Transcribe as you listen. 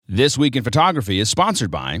This Week in Photography is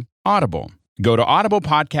sponsored by Audible. Go to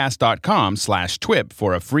audiblepodcast.com/TWIP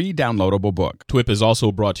for a free downloadable book. TWIP is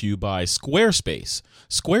also brought to you by Squarespace.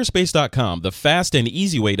 Squarespace.com, the fast and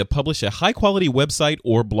easy way to publish a high-quality website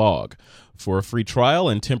or blog. For a free trial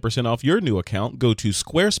and 10% off your new account, go to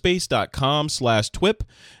squarespace.com/TWIP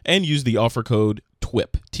and use the offer code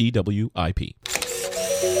TWIP, T-W-I-P.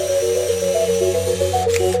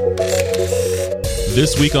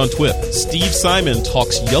 This week on TWIP, Steve Simon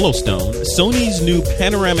talks Yellowstone, Sony's new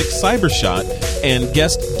panoramic Cybershot, and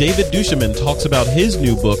guest David duChemin talks about his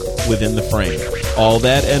new book, Within the Frame. All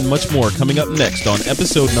that and much more coming up next on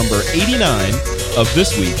episode number 89 of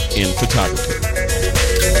This Week in Photography.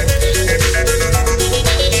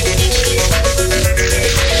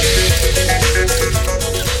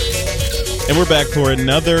 And we're back for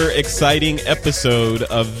another exciting episode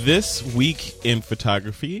of This Week in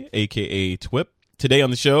Photography, aka TWIP. Today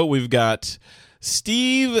on the show, we've got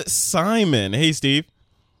Steve Simon. Hey, Steve.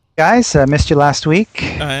 Guys, missed you last week.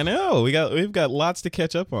 I know. We've got lots to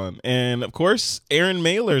catch up on. And, of course, Aaron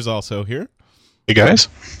Mailer's also here. Hey, guys.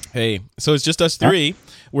 Hey. So it's just us three.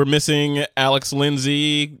 We're missing Alex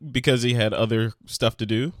Lindsay because he had other stuff to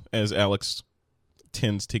do, as Alex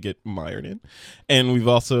tends to get mired in. And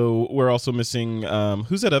we're also missing,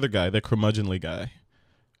 who's that other guy, that curmudgeonly guy?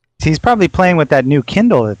 He's probably playing with that new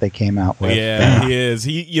Kindle that they came out with. Yeah, he is.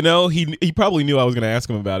 He probably knew I was going to ask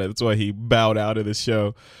him about it. That's why he bowed out of this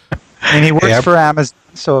show. And he works for Amazon,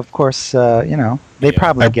 so of course, they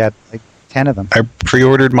probably get like 10 of them. I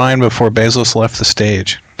pre-ordered mine before Bezos left the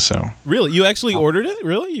stage. So really, you actually ordered it?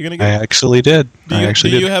 Really, you're going to get? I actually did. Do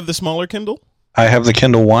you have the smaller Kindle? I have the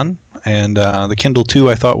Kindle 1, and the Kindle 2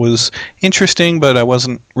 I thought was interesting, but I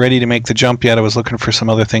wasn't ready to make the jump yet. I was looking for some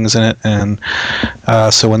other things in it, and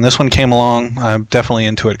so when this one came along, I'm definitely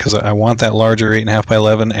into it because I want that larger 8.5 by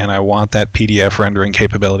 11, and I want that PDF rendering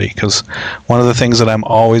capability, because one of the things that I'm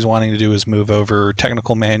always wanting to do is move over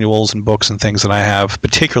technical manuals and books and things that I have,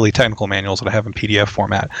 particularly technical manuals that I have in PDF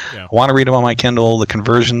format. Yeah. I want to read them on my Kindle. The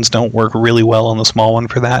conversions don't work really well on the small one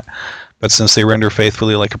for that. But since they render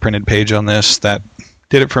faithfully like a printed page on this, that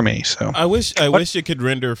did it for me. So I wish it could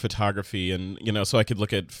render photography, and so I could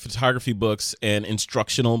look at photography books and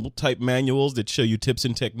instructional type manuals that show you tips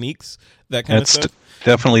and techniques, that kind of stuff.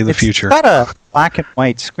 Definitely the future. It's got a black and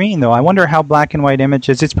white screen, though. I wonder how black and white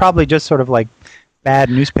images. It's probably just sort of like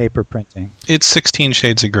bad newspaper printing. It's 16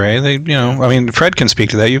 shades of gray. Fred can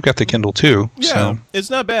speak to that. You've got the Kindle too. Yeah, so.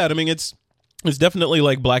 It's not bad. I mean, it's definitely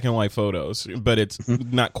like black and white photos, but it's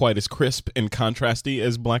not quite as crisp and contrasty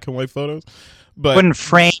as black and white photos. But wouldn't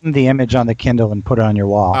frame the image on the Kindle and put it on your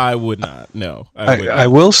wall. I would not. No, I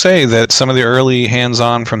will say that some of the early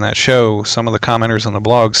hands-on from that show, some of the commenters on the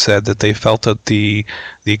blog said that they felt that the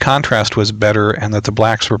contrast was better and that the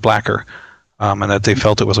blacks were blacker, and that they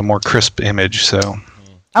felt it was a more crisp image. So,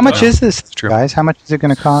 how much is this, guys? How much is it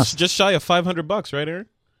going to cost? Just shy of $500, right, Aaron?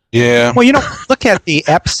 Yeah. Well, look at the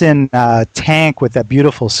Epson tank with that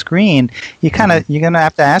beautiful screen. You're gonna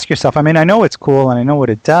have to ask yourself. I mean, I know it's cool and I know what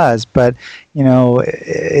it does, but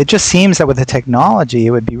it just seems that with the technology,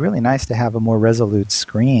 it would be really nice to have a more resolute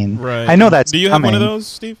screen. Right. I know that's. Do you have one of those,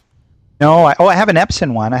 Steve? No. I have an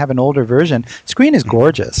Epson one. I have an older version. Screen is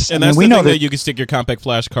gorgeous. And that's the thing that you can stick your compact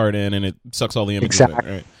flash card in, and it sucks all the images in it,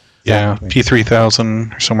 right? Yeah,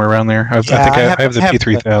 P3000 or somewhere around there. I think I have the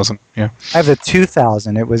P3000. Yeah, I have the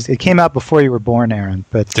 2000. It came out before you were born, Aaron,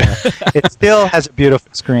 but it still has a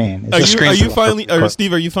beautiful screen.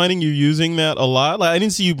 Steve, are you finding you're using that a lot? Like, I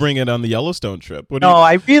didn't see you bring it on the Yellowstone trip.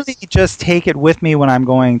 I really just take it with me when I'm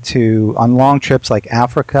going on long trips like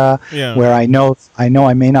Africa, where I know I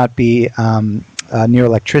may not be near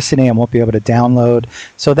electricity and won't be able to download.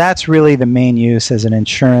 So that's really the main use as an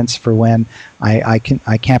insurance for when I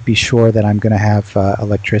can't be sure that I'm going to have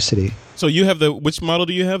electricity. So you have which model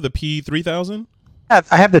do you have? The P3000?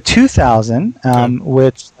 I have the 2000,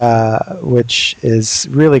 which is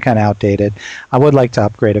really kind of outdated. I would like to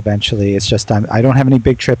upgrade eventually. It's just I don't have any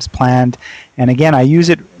big trips planned, and again, I use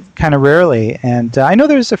it kind of rarely, and I know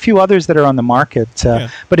there's a few others that are on the market,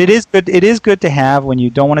 but it is good. It is good to have when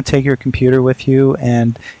you don't want to take your computer with you,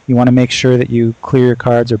 and you want to make sure that you clear your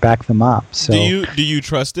cards or back them up. So, do you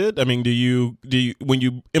trust it? I mean, do you when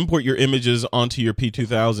you import your images onto your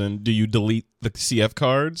P2000, do you delete the CF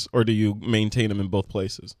cards or do you maintain them in both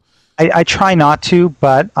places? I try not to,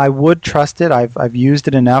 but I would trust it. I've used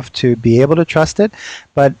it enough to be able to trust it,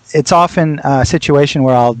 but it's often a situation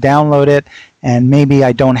where I'll download it and maybe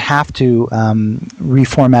I don't have to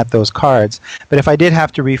reformat those cards. But if I did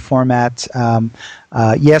have to reformat,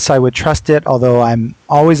 yes, I would trust it, although I'm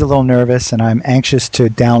always a little nervous and I'm anxious to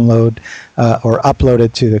download or upload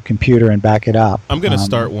it to the computer and back it up. I'm going to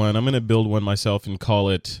start one. I'm going to build one myself and call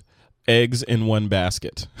it Eggs in One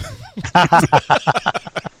Basket.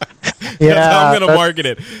 Yeah, that's how I'm going to market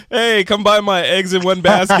it. Hey, come buy my Eggs in One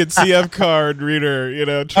Basket CF card reader.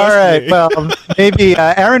 Trust all right, me. well, maybe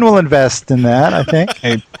Aaron will invest in that, I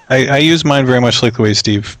think. I use mine very much like the way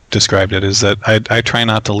Steve described it, is that I try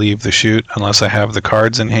not to leave the chute unless I have the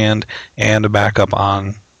cards in hand and a backup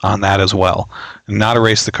on that as well. And not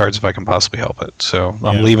erase the cards if I can possibly help it. So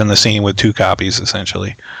I'm leaving the scene with 2 copies,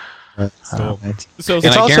 essentially. So it's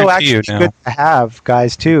also actually good to have,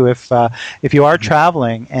 guys, too, if you are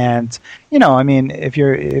traveling, and if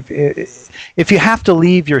you have to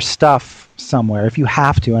leave your stuff somewhere, if you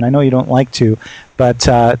have to, and I know you don't like to, but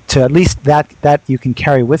to at least that you can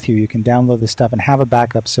carry with you. You can download the stuff and have a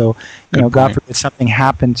backup. So God forbid something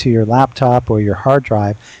happened to your laptop or your hard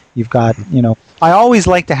drive, you've got I always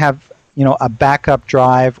like to have a backup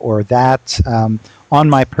drive or that on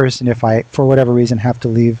my person if I, for whatever reason, have to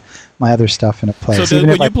leave my other stuff in a place. So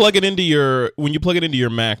when you plug it into your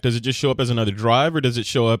Mac, does it just show up as another drive, or does it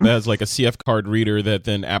show up as like a CF card reader that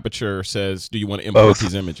then Aperture says, "Do you want to import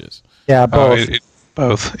these images?" Yeah, both.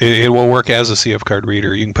 Both. It will work as a CF card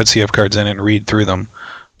reader. You can put CF cards in it and read through them,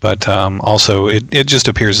 but also it just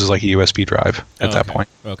appears as like a USB drive at that point.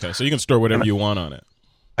 Okay, so you can store whatever you want on it.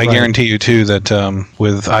 I guarantee you, too, that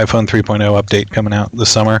with iPhone 3.0 update coming out this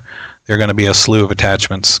summer, there are going to be a slew of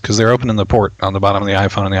attachments because they're opening the port on the bottom of the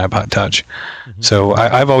iPhone and the iPod Touch. Mm-hmm. So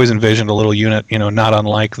I've always envisioned a little unit, not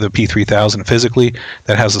unlike the P3000 physically,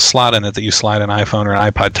 that has a slot in it that you slide an iPhone or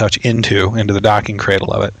an iPod Touch into the docking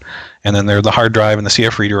cradle of it. And then the hard drive and the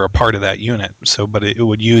CF reader are part of that unit. But it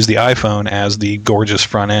would use the iPhone as the gorgeous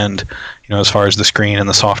front end, as far as the screen and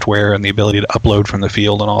the software and the ability to upload from the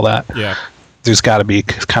field and all that. Yeah. There's got to be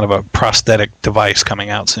kind of a prosthetic device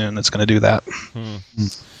coming out soon that's going to do that.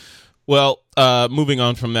 Well, moving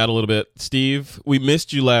on from that a little bit, Steve, we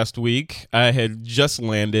missed you last week. I had just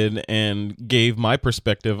landed and gave my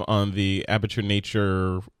perspective on the Aperture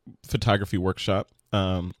Nature photography workshop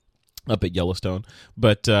up at Yellowstone,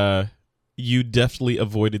 but you definitely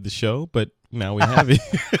avoided the show, but now we have you.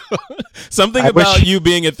 Something about you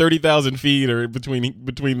being at 30,000 feet or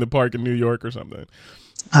between the park and New York or something.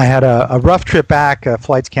 I had a rough trip back,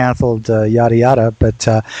 flights canceled, yada yada. But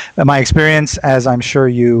my experience, as I'm sure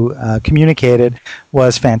you communicated,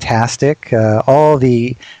 was fantastic. All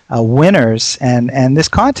the winners, and this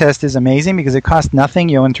contest is amazing because it costs nothing.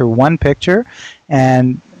 You enter one picture,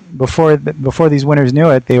 and before these winners knew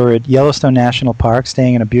it, they were at Yellowstone National Park,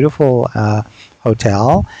 staying in a beautiful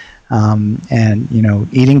hotel, and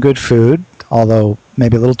eating good food, although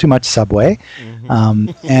maybe a little too much Subway.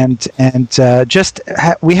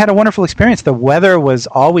 We had a wonderful experience. The weather was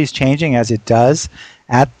always changing, as it does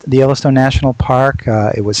at the Yellowstone National Park.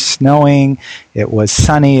 It was snowing, it was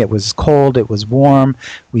sunny, it was cold, it was warm.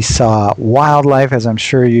 We saw wildlife, as I'm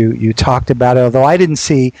sure you talked about it, although I didn't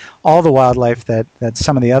see all the wildlife that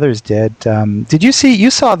some of the others did. Did you see? You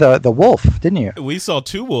saw the wolf, didn't you? We saw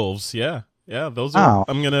 2 wolves, yeah. Yeah, those are.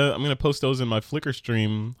 I'm gonna post those in my Flickr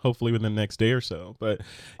stream, hopefully within the next day or so. But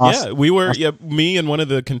awesome. Yeah, we were. Yeah, me and one of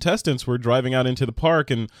the contestants were driving out into the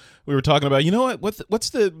park, and we were talking about, what's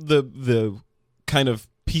the kind of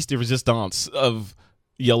piece de resistance of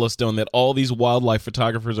Yellowstone that all these wildlife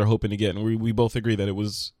photographers are hoping to get, and we both agree that it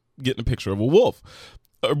was getting a picture of a wolf.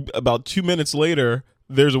 About 2 minutes later,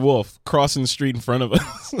 there's a wolf crossing the street in front of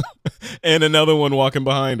us and another one walking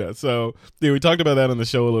behind us. So we talked about that on the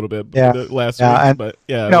show a little bit last week. But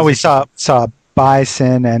we saw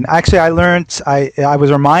bison, and actually I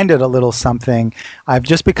was reminded a little something. I've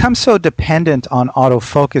just become so dependent on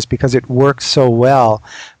autofocus because it works so well.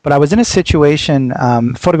 But I was in a situation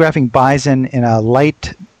photographing bison in a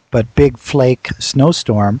light but big flake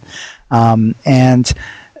snowstorm, and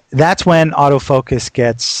that's when autofocus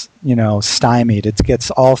gets stymied. It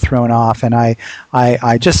gets all thrown off, and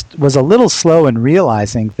I just was a little slow in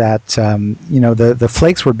realizing that the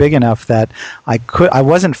flakes were big enough that I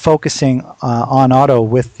wasn't focusing on auto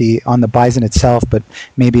on the bison itself, but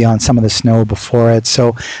maybe on some of the snow before it.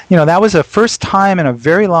 So that was the first time in a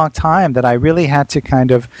very long time that I really had to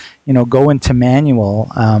kind of go into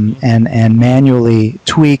manual and manually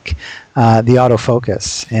tweak the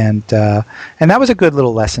autofocus, and that was a good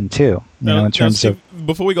little lesson too. In terms Steve, of.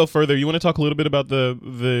 Before we go further, you want to talk a little bit about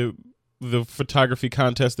the the photography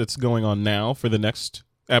contest that's going on now for the next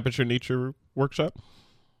Aperture Nature workshop?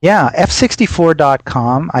 Yeah,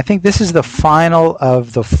 f64.com. I think this is the final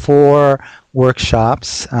of the 4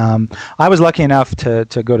 workshops. I was lucky enough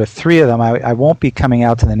to go to 3 of them. I won't be coming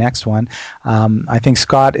out to the next one. I think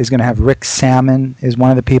Scott is going to have Rick Salmon is one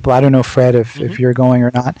of the people. I don't know, Fred, if you're going or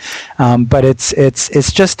not. But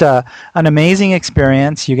it's just an amazing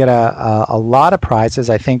experience. You get a lot of prizes.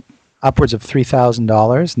 I think upwards of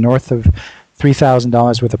 $3,000, north of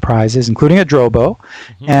 $3,000 worth of prizes, including a Drobo.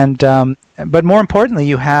 And but more importantly,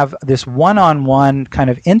 you have this one-on-one kind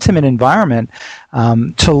of intimate environment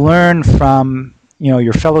to learn from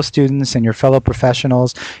your fellow students and your fellow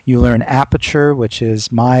professionals. You learn Aperture, which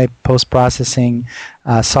is my post-processing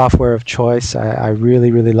software of choice. I really,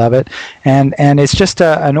 really love it. And it's just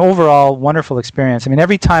an overall wonderful experience. I mean,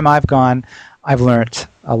 every time I've gone, I've learned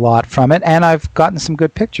a lot from it, and I've gotten some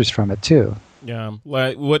good pictures from it too. Yeah,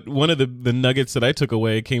 like one of the nuggets that I took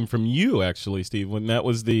away came from you, actually, Steve. When that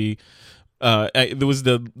was it was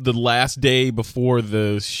the last day before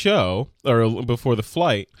the show or before the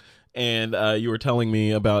flight, and you were telling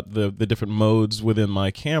me about the different modes within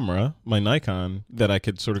my camera, my Nikon, that I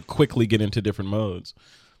could sort of quickly get into different modes.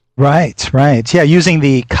 Right. Yeah, using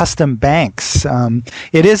the custom banks.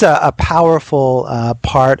 It is a powerful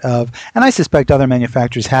part of, and I suspect other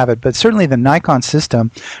manufacturers have it, but certainly the Nikon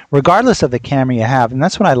system, regardless of the camera you have, and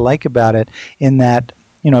that's what I like about it, in that,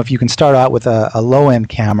 if you can start out with a low-end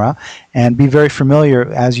camera and be very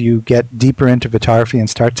familiar as you get deeper into photography and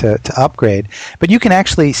start to upgrade. But you can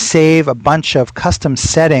actually save a bunch of custom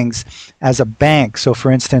settings as a bank. So,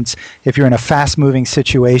 for instance, if you're in a fast-moving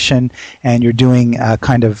situation and you're doing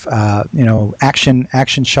kind of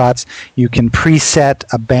action shots, you can preset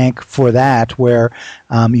a bank for that where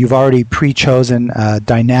you've already pre-chosen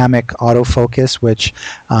dynamic autofocus, which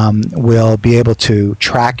will be able to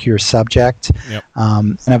track your subject,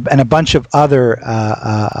 and a bunch of other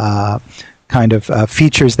kind of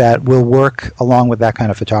features that will work along with that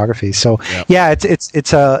kind of photography. So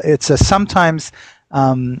it's a sometimes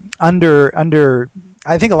under.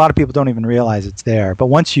 I think a lot of people don't even realize it's there, but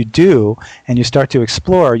once you do and you start to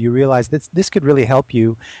explore, you realize that this could really help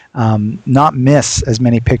you not miss as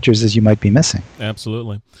many pictures as you might be missing.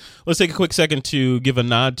 Absolutely. Let's take a quick second to give a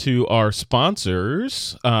nod to our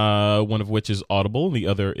sponsors, one of which is Audible, and the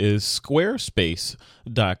other is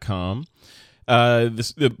Squarespace.com.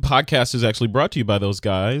 The podcast is actually brought to you by those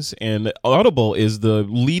guys, and Audible is the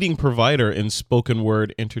leading provider in spoken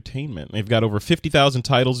word entertainment. They've got over 50,000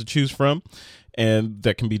 titles to choose from, and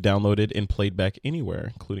that can be downloaded and played back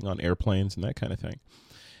anywhere, including on airplanes and that kind of thing.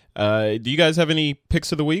 Do you guys have any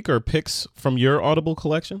picks of the week or picks from your Audible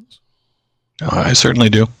collections? I certainly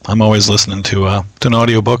do. I'm always listening to an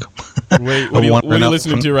audiobook. Wait, what are you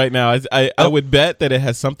listening to right now? I would bet that it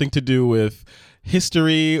has something to do with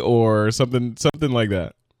history or something like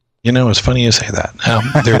that. It's funny you say that.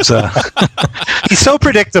 There's he's so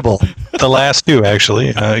predictable. The last 2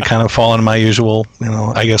 actually kind of fall into my usual,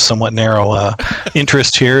 I guess somewhat narrow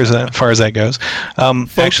interest here as far as that goes.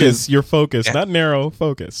 You're focused, not narrow,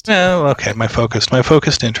 focused. Okay, my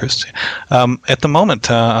focused interest. At the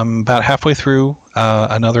moment, I'm about halfway through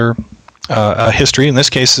another history. In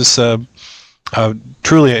this case, is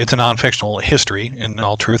truly, it's a non-fictional history, in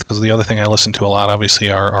all truth, because the other thing I listen to a lot, obviously,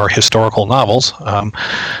 are historical novels.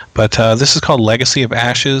 But this is called Legacy of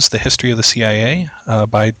Ashes, The History of the CIA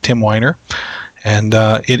by Tim Weiner. And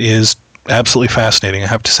it is absolutely fascinating, I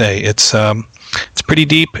have to say. It's pretty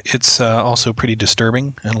deep. It's also pretty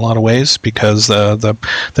disturbing in a lot of ways, because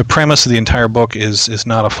the premise of the entire book is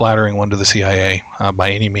not a flattering one to the CIA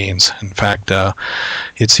by any means. In fact,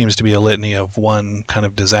 it seems to be a litany of one kind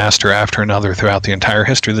of disaster after another throughout the entire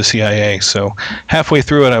history of the CIA. So halfway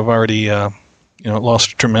through it, I've already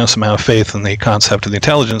lost a tremendous amount of faith in the concept of the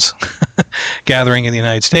intelligence gathering in the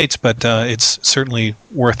United States, but it's certainly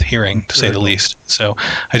worth hearing, to say the least. So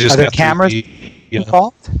I just Are there cameras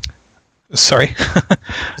involved? Sorry? Are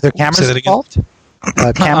there cameras involved?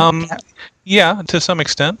 Yeah, to some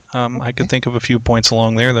extent. I could think of a few points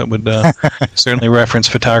along there that would certainly reference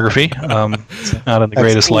photography. Not in the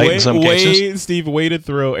greatest light in some cases. Steve, way to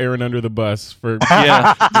throw Aaron under the bus for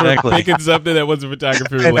exactly. picking something that wasn't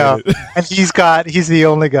photography related. And he's the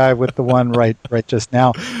only guy with the one right just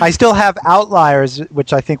now. I still have Outliers,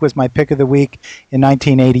 which I think was my pick of the week in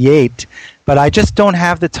 1988. But I just don't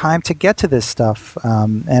have the time to get to this stuff,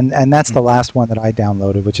 and that's the last one that I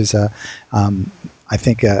downloaded, which is I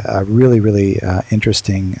think a really, really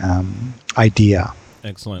interesting idea.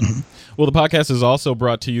 Excellent. Well, the podcast is also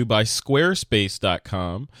brought to you by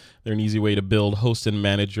Squarespace.com. They're an easy way to build, host, and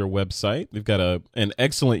manage your website. They've got an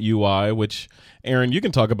excellent UI, which, Aaron, you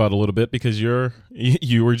can talk about a little bit because you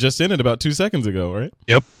were just in it about 2 seconds ago, right?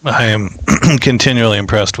 Yep. I am continually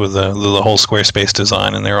impressed with the whole Squarespace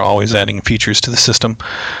design, and they're always adding features to the system.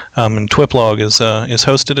 And TWIPlog is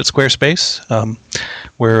hosted at Squarespace.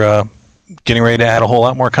 We're getting ready to add a whole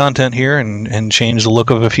lot more content here and change the look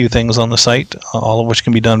of a few things on the site, all of which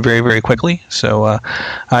can be done very, very quickly. So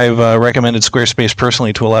I've recommended Squarespace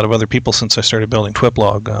personally to a lot of other people since I started building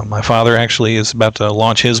TWIPlog. My father actually is about to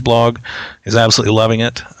launch his blog, is absolutely loving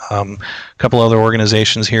it. A couple other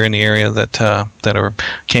organizations here in the area that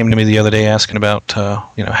came to me the other day asking about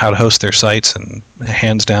how to host their sites, and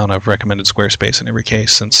hands down I've recommended Squarespace in every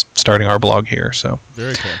case since starting our blog here. So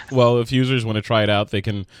very cool. Well, if users want to try it out, they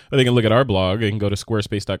can look at our blog. They can go to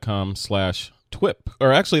squarespace.com/TWIP,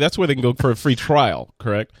 or actually that's where they can go for a free trial,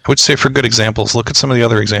 correct? I would say for good examples, look at some of the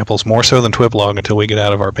other examples, more so than TWIPlog until we get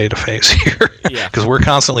out of our beta phase here. Yeah. Because we're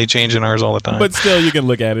constantly changing ours all the time. But still, you can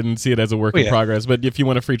look at it and see it as a work in progress. But if you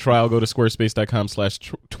want a free trial, go to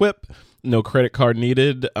squarespace.com/TWIP. No credit card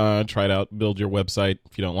needed. Try it out. Build your website.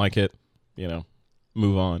 If you don't like it,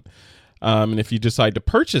 move on. And if you decide to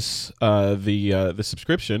purchase the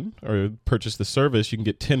subscription or purchase the service, you can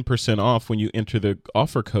get 10% off when you enter the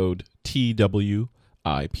offer code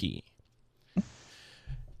TWIP.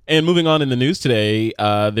 And moving on in the news today,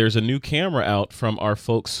 there's a new camera out from the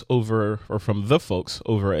folks over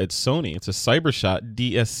at Sony. It's a Cybershot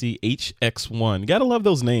DSC-HX1. You gotta love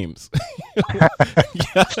those names.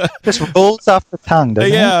 Just rolls off the tongue,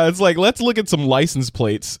 doesn't it? Yeah, it's like, let's look at some license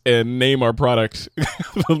plates and name our product.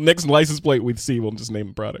 The next license plate we see, we'll just name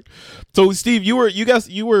the product. So, Steve, you were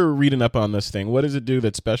reading up on this thing. What does it do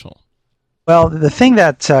that's special? Well, the thing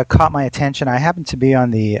that caught my attention, I happened to be on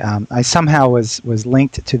the, I somehow was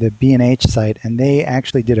linked to the B&H site, and they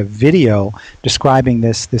actually did a video describing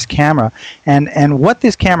this camera. And what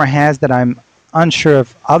this camera has that I'm unsure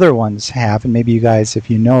if other ones have, and maybe you guys, if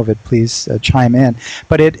you know of it, please chime in,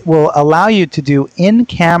 but it will allow you to do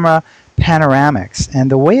in-camera panoramics. And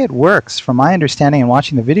the way it works, from my understanding and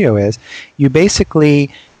watching the video, is you basically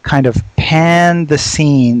kind of pan the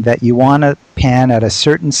scene that you want to pan at a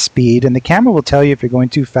certain speed, and the camera will tell you if you're going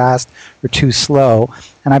too fast or too slow.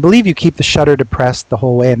 And I believe you keep the shutter depressed the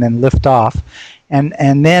whole way and then lift off. And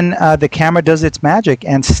then the camera does its magic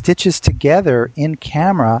and stitches together in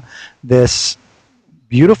camera this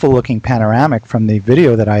beautiful looking panoramic from the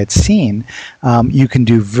video that I had seen. You can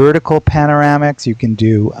do vertical panoramics, you can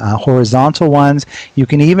do horizontal ones, you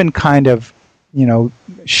can even kind of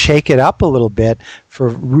shake it up a little bit for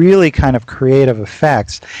really kind of creative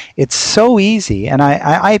effects. It's so easy, and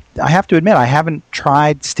I have to admit, I haven't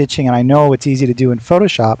tried stitching, and I know it's easy to do in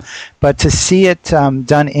Photoshop, but to see it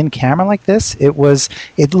done in camera like this, it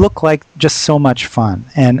looked like just so much fun.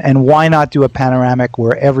 And why not do a panoramic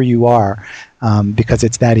wherever you are? Because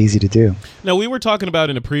it's that easy to do. Now, we were talking about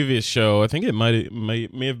in a previous show, I think it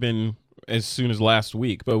may have been as soon as last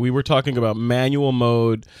week, but we were talking about manual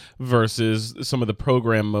mode versus some of the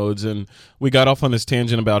program modes, and we got off on this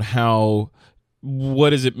tangent about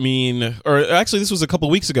what does it mean, or actually this was a couple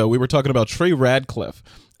of weeks ago, we were talking about Trey Radcliffe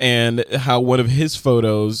and how one of his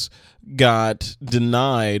photos got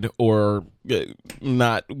denied or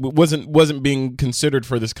wasn't being considered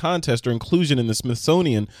for this contest or inclusion in the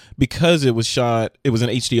Smithsonian because it was an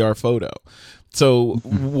HDR photo. So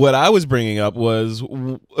what I was bringing up was,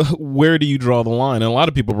 where do you draw the line? And a lot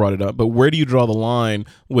of people brought it up, but where do you draw the line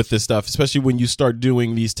with this stuff, especially when you start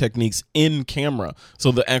doing these techniques in camera?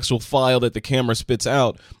 So the actual file that the camera spits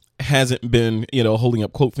out hasn't been, holding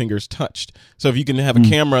up quote fingers, touched. So if you can have a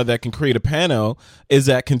camera that can create a pano, is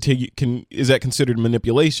that considered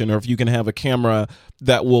manipulation? Or if you can have a camera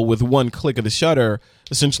that will, with one click of the shutter,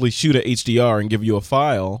 essentially shoot a HDR and give you a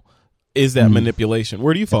file, is that manipulation?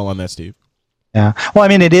 Where do you fall on that, Steve? Yeah. Well, I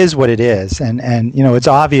mean, it is what it is, and it's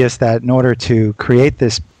obvious that in order to create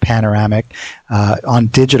this panoramic on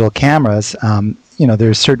digital cameras,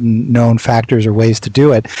 there's certain known factors or ways to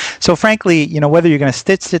do it. So, frankly, whether you're going to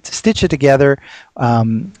stitch it together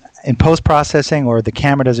in post-processing or the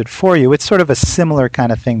camera does it for you, it's sort of a similar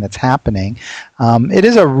kind of thing that's happening. It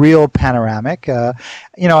is a real panoramic.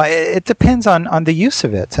 It depends on the use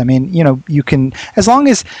of it. I mean, you can, as long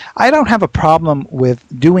as, I don't have a problem with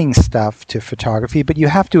doing stuff to photography, but you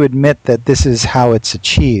have to admit that this is how it's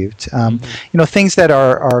achieved. Things that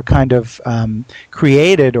are kind of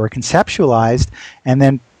created or conceptualized and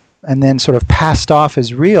then and then sort of passed off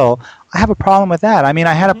as real, I have a problem with that. I mean,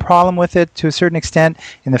 I had a problem with it to a certain extent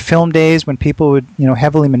in the film days when people would,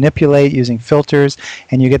 heavily manipulate using filters,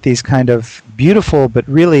 and you get these kind of beautiful but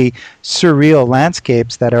really surreal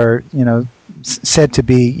landscapes that are, said to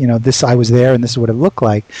be, this, I was there and this is what it looked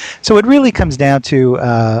like. So it really comes down to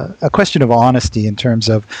a question of honesty in terms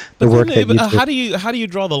of the work that you do. How do you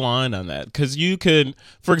draw the line on that? Because you could,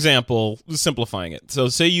 for example, simplifying it. So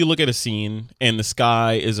say you look at a scene and the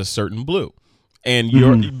sky is a certain blue, and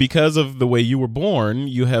you're because of the way you were born,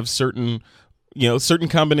 you have certain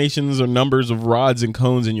combinations or numbers of rods and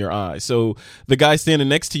cones in your eye. So the guy standing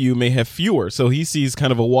next to you may have fewer. So he sees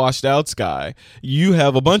kind of a washed out sky. You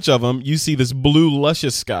have a bunch of them. You see this blue,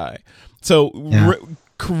 luscious sky. So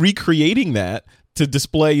recreating that to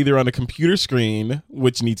display either on a computer screen,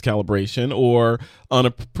 which needs calibration, or on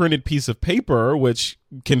a printed piece of paper, which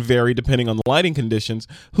can vary depending on the lighting conditions,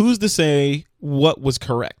 who's to say what was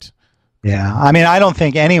correct? Yeah, I mean, I don't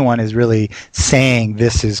think anyone is really saying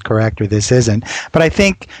this is correct or this isn't. But I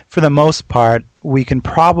think for the most part, we can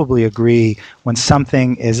probably agree when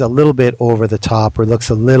something is a little bit over the top or looks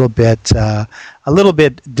a little bit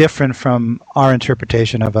different from our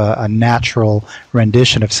interpretation of a natural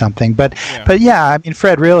rendition of something. But yeah, I mean,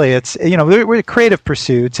 Fred, really, it's we're creative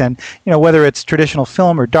pursuits, and whether it's traditional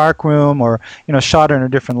film or darkroom or shot under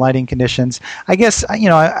different lighting conditions. I guess I'm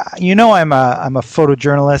a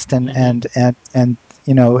photojournalist and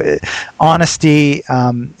honesty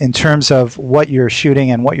in terms of what you're shooting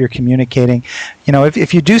and what you're communicating.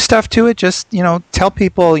 If you do stuff to it, just tell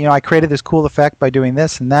people I created this cool effect by doing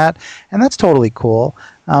this and that, and that's totally cool.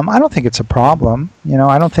 I don't think it's a problem.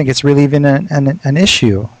 I don't think it's really even an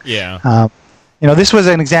issue. Yeah. This was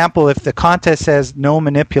an example. If the contest says no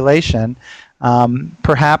manipulation,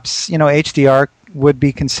 perhaps HDR would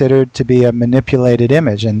be considered to be a manipulated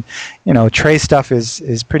image, and Trey stuff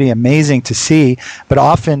is pretty amazing to see, but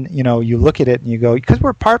often you look at it and you go, because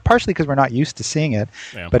we're partially because we're not used to seeing it,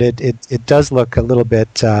 but it does look a little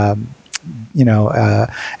bit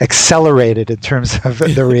accelerated in terms of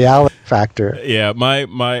the reality factor. Yeah,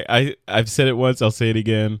 I've said it once, I'll say it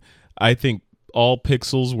again. I think all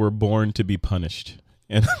pixels were born to be punished,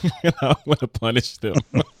 and I want to punish them.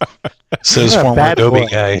 Says former Adobe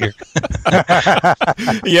guy here.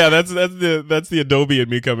 Yeah, that's the Adobe in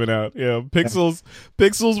me coming out. Yeah,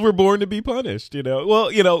 pixels were born to be punished.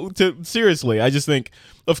 Well, seriously, I just think,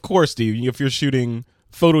 of course, Steve, if you're shooting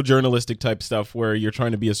photojournalistic type stuff where you're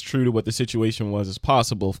trying to be as true to what the situation was as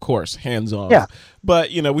possible, of course, hands off. Yeah.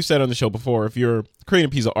 But we said on the show before, if you're creating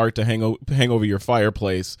a piece of art to hang over your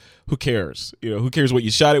fireplace, who cares? Who cares what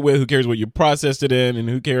you shot it with? Who cares what you processed it in? And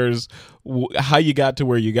who cares how you got to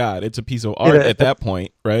where you got? It's a piece of art at that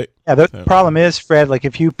point, right? Yeah, the problem is, Fred, like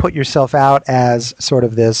if you put yourself out as sort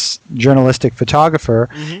of this journalistic photographer,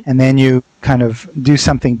 and then you kind of do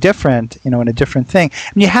something different, in a different thing,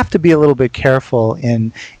 and you have to be a little bit careful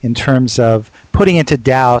in terms of putting into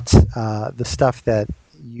doubt the stuff that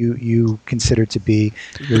you consider to be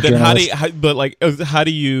your journalistic. How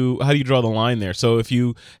do you draw the line there? So if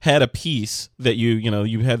you had a piece that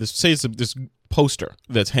you had this, say it's this poster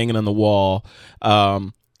that's hanging on the wall,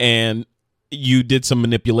 and you did some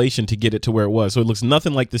manipulation to get it to where it was, so it looks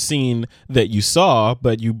nothing like the scene that you saw,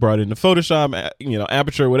 but you brought it into Photoshop,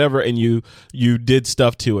 Aperture, whatever, and you did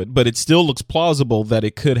stuff to it, but it still looks plausible that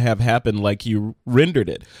it could have happened like you rendered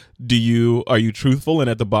it. Are you truthful and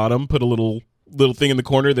at the bottom put a little thing in the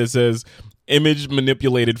corner that says image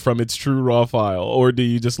manipulated from its true raw file, or do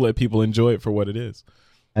you just let people enjoy it for what it is?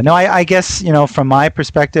 No, I guess, from my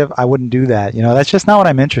perspective, I wouldn't do that. That's just not what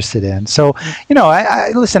I'm interested in. So,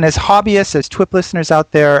 I listen, as hobbyists, as TWIP listeners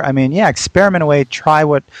out there, I mean, experiment away, try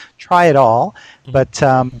it all. But,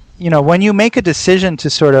 when you make a decision to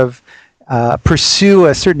sort of pursue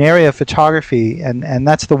a certain area of photography, and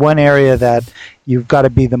that's the one area that you've got to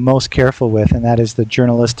be the most careful with, and that is the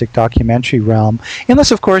journalistic documentary realm. Unless,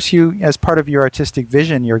 of course, you, as part of your artistic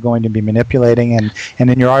vision, you're going to be manipulating, and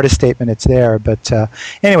in your artist statement, it's there. But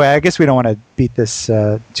anyway, I guess we don't want to beat this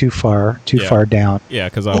too far down. Yeah,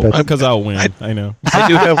 because I'll win. I know. I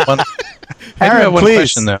do have one. I do have one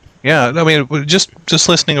question, though. Yeah, I mean, just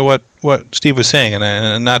listening to what Steve was saying,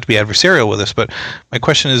 and not to be adversarial with us, but my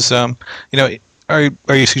question is, are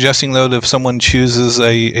you suggesting, though, that if someone chooses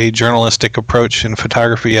a journalistic approach in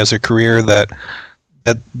photography as a career, that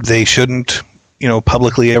they shouldn't,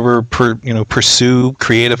 publicly ever pursue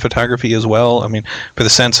creative photography as well? I mean, for the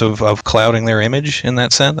sense of clouding their image in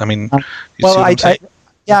that sense. I mean,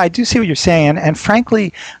 I do see what you're saying, and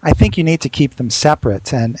frankly, I think you need to keep them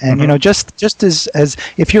separate. And just as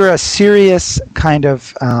if you're a serious kind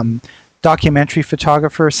of documentary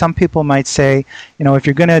photographer. Some people might say, if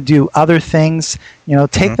you're going to do other things,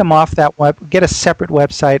 take them off that get a separate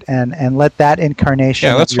website and let that incarnation.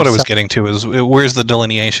 Yeah, that's what I was getting to, is where's the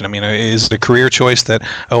delineation? I mean, is the career choice that,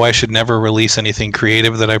 I should never release anything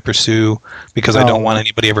creative that I pursue because I don't want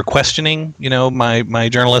anybody ever questioning, my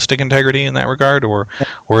journalistic integrity in that regard? Or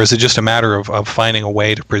is it just a matter of finding a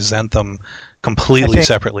way to present them completely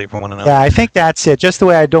separately from one another? Yeah, I think that's it. Just the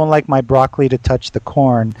way I don't like my broccoli to touch the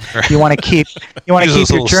corn. Right. You want to keep those your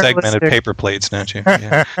little segmented paper plates, don't you?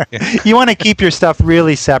 Yeah. You want to keep your stuff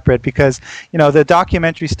really separate because the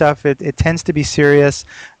documentary stuff it tends to be serious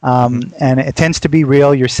and it tends to be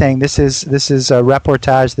real. You're saying this is a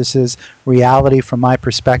reportage, this is reality from my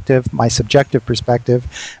perspective, my subjective perspective.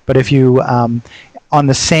 But if you on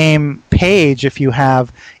the same page, if you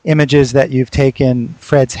have images that you've taken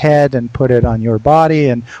Fred's head and put it on your body,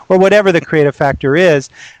 or whatever the creative factor is,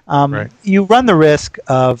 you run the risk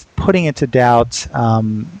of putting into doubt,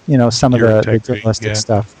 some of the journalistic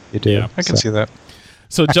stuff you do. Yeah, I can see that.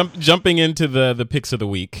 So jumping into the picks of the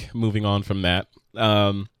week, moving on from that.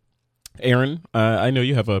 Aaron, I know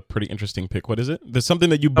you have a pretty interesting pick. What is it? There's something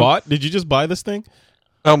that you bought? Did you just buy this thing?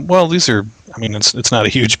 Well, these are, it's not a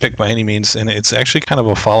huge pick by any means, and it's actually kind of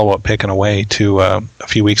a follow-up pick in a way to a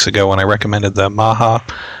few weeks ago when I recommended the Maha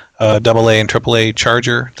AA and AAA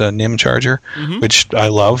charger, the NIM charger, which I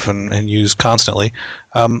love and use constantly.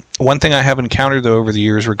 One thing I have encountered, though, over the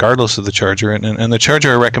years, regardless of the charger, and the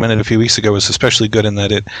charger I recommended a few weeks ago is especially good in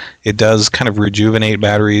that it does kind of rejuvenate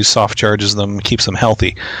batteries, soft charges them, keeps them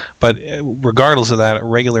healthy. But regardless of that,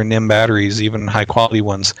 regular NIM batteries, even high-quality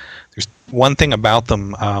ones, there's one thing about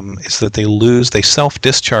them is that they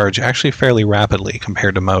self-discharge actually fairly rapidly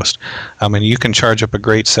compared to most. And you can charge up a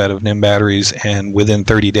great set of NIM batteries, and within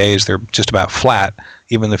 30 days they're just about flat,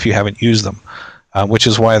 even if you haven't used them. Which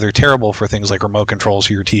is why they're terrible for things like remote controls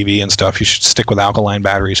for your TV and stuff. You should stick with alkaline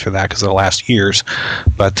batteries for that because it'll last years.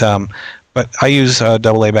 But I use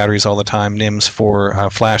AA batteries all the time, NIMs for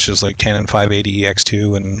flashes like Canon 580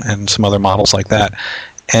 EX2 and some other models like that.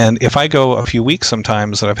 And if I go a few weeks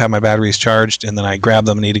sometimes that I've had my batteries charged and then I grab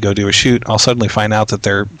them and need to go do a shoot, I'll suddenly find out that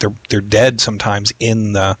they're dead sometimes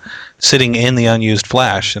sitting in the unused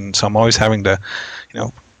flash, and so I'm always having to,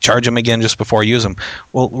 charge them again just before I use them.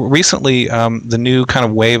 Well, recently, the new kind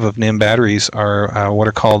of wave of NIM batteries are what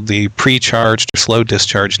are called the pre-charged or slow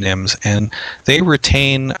discharge NIMs, and they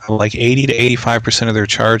retain like 80 to 85% of their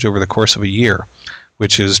charge over the course of a year,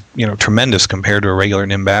 which is tremendous compared to a regular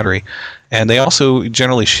NIM battery. And they also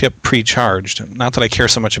generally ship pre-charged. Not that I care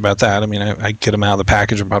so much about that. I mean, I get them out of the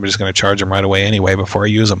package. I'm probably just going to charge them right away anyway before I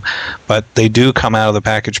use them. But they do come out of the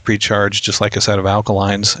package pre-charged, just like a set of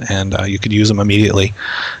alkalines, and you could use them immediately.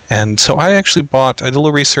 And so I did a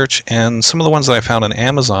little research, and some of the ones that I found on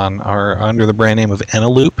Amazon are under the brand name of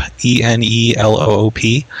Eneloop,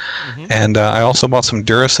 Eneloop. And I also bought some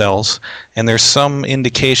Duracells, and there's some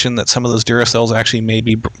indication that some of those Duracells actually may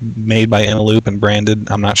be made by Eneloop and branded.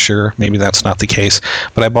 I'm not sure. Maybe that's not the case.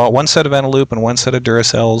 But I bought one set of Eneloop and one set of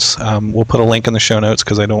Duracells. We'll put a link in the show notes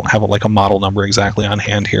because I don't have a model number exactly on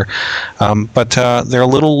hand here. But they're a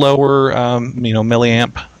little lower,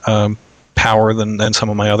 milliamp power than some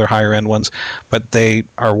of my other higher end ones, but they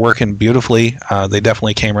are working beautifully. They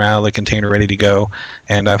definitely came out of the container ready to go,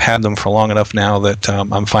 and I've had them for long enough now that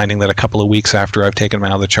I'm finding that a couple of weeks after I've taken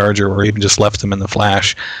them out of the charger or even just left them in the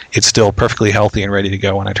flash, it's still perfectly healthy and ready to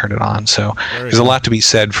go when I turn it on. So there's a lot to be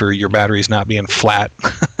said for your batteries not being flat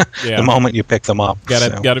the moment you pick them up.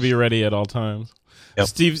 Got to be ready at all times. Yep.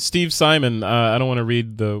 Steve Simon, I don't want to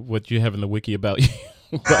read what you have in the wiki about you.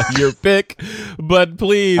 Your pick, but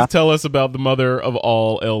please tell us about the mother of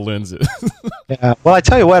all L lenses. Yeah, well, I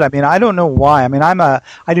tell you what. I don't know why.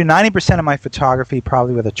 I do 90% of my photography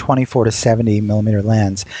probably with a 24 to 70 millimeter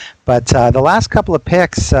lens, but the last couple of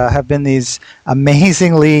picks have been these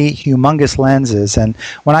amazingly humongous lenses. And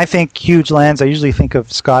when I think huge lens, I usually think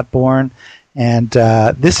of Scott Bourne. And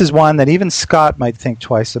this is one that even Scott might think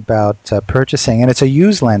twice about purchasing, and it's a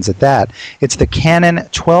used lens at that. It's the Canon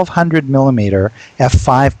 1200 millimeter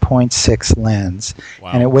f5.6 lens,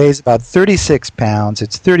 and it weighs about 36 pounds.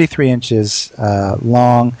 It's 33 inches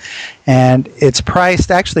long, and it's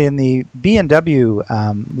priced actually in the B&W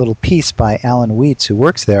little piece by Alan Wheats, who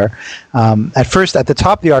works there. At first, at the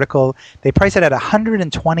top of the article, they price it at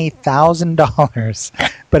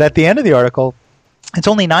 $120,000, but at the end of the article, it's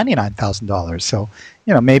only $99,000, so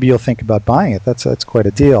maybe you'll think about buying it. That's quite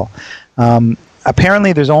a deal.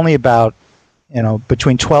 Apparently, there's only about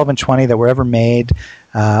between 12 and 20 that were ever made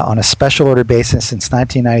on a special order basis since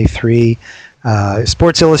 1993.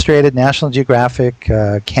 Sports Illustrated, National Geographic,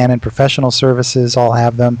 Canon Professional Services all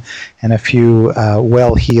have them, and a few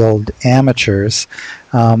well-heeled amateurs.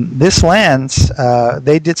 This lens,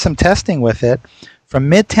 they did some testing with it. From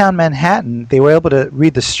Midtown Manhattan, they were able to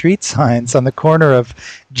read the street signs on the corner of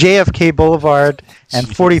JFK Boulevard and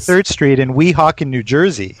 43rd Street in Weehawken, New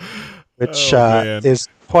Jersey, which is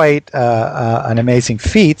quite an amazing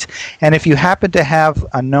feat. And if you happen to have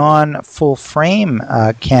a non-full frame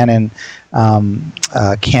Canon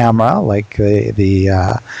camera, like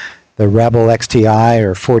the Rebel XTI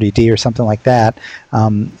or 40D or something like that,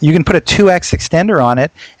 you can put a 2x extender on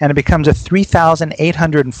it, and it becomes a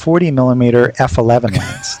 3,840 millimeter f11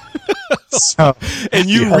 lens. So, and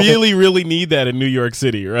you really, really need that in New York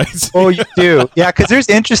City, right? Oh, you do. Yeah, because there's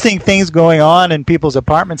interesting things going on in people's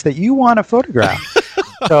apartments that you want to photograph.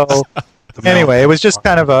 So anyway, it was just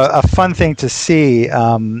kind of a fun thing to see,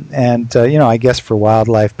 and I guess for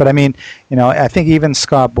wildlife. But I mean, I think even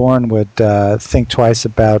Scott Bourne would think twice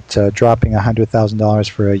about dropping $100,000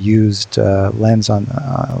 for a used lens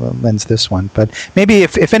this one. But maybe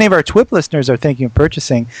if any of our TWIP listeners are thinking of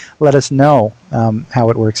purchasing, let us know how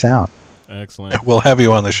it works out. Excellent. We'll have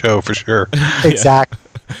you on the show for sure. Exactly.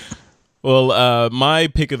 Well, my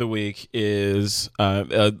pick of the week is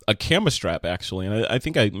a camera strap, actually. And I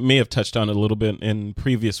think I may have touched on it a little bit in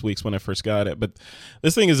previous weeks when I first got it. But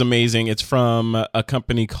this thing is amazing. It's from a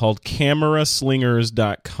company called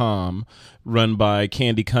CameraSlingers.com, run by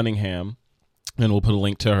Candy Cunningham. And we'll put a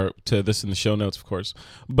link to this in the show notes, of course.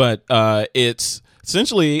 But it's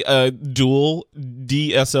essentially a dual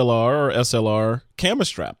DSLR or SLR camera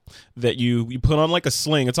strap that you put on like a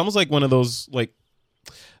sling. It's almost like one of those, like,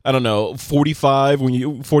 I don't know, 45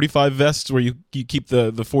 vests where you keep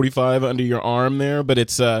the 45 under your arm there, but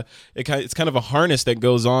it's kind of a harness that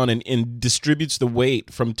goes on and distributes the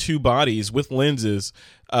weight from two bodies with lenses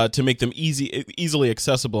to make them easily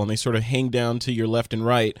accessible, and they sort of hang down to your left and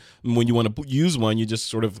right. And when you want to use one, you just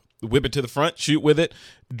sort of whip it to the front, shoot with it,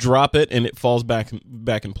 drop it, and it falls back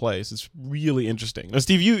in place. It's really interesting. Now,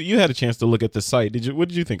 Steve, you had a chance to look at the site. What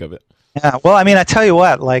did you think of it? Yeah, well, I mean, I tell you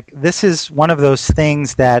what, like, this is one of those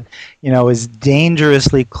things that, is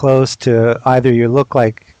dangerously close to either you look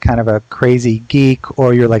like kind of a crazy geek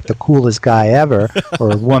or you're like the coolest guy ever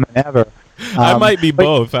or woman ever. I might be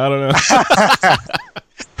both. I don't know.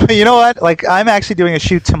 But you know what? Like, I'm actually doing a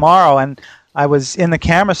shoot tomorrow, and I was in the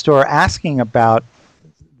camera store asking about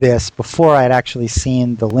this before I had actually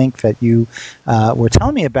seen the link that you were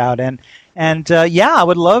telling me about. And I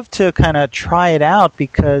would love to kind of try it out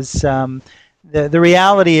because the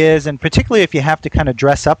reality is, and particularly if you have to kind of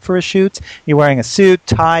dress up for a shoot, you're wearing a suit,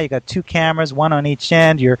 tie, you got two cameras, one on each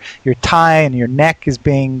end, your tie and your neck is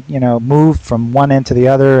being moved from one end to the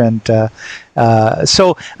other, and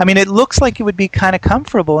so I mean it looks like it would be kind of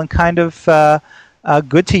comfortable and kind of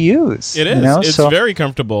good to use. It is. It's very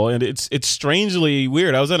comfortable, and it's strangely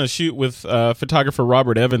weird. I was on a shoot with photographer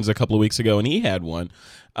Robert Evans a couple of weeks ago, and he had one.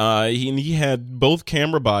 He had both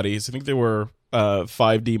camera bodies. I think they were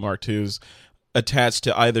 5D Mark IIs attached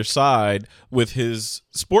to either side with his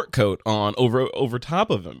sport coat on over top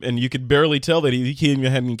of him, and you could barely tell that he even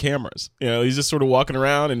had any cameras. He's just sort of walking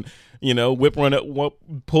around and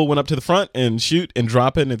pull one up to the front and shoot and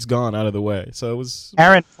drop it, and it's gone out of the way. So it was.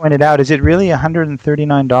 Aaron pointed out, is it really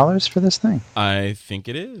 $139 for this thing? I think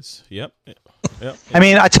it is. Yep. I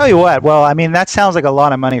mean, I tell you what. Well, I mean, that sounds like a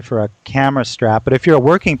lot of money for a camera strap, but if you're a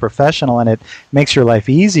working professional and it makes your life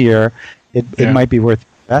easier, it might be worth the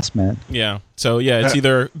investment. Yeah. So it's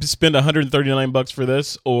either spend $139 for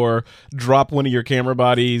this, or drop one of your camera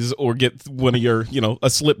bodies, or get one of your,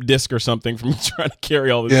 a slip disc or something from trying to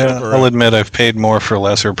carry all this stuff around. I'll admit I've paid more for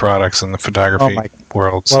lesser products in the photography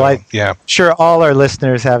world. So, well, sure all our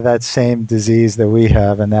listeners have that same disease that we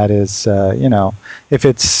have, and that is, if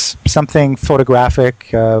it's something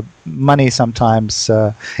photographic, money sometimes,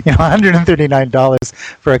 $139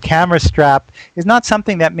 for a camera strap is not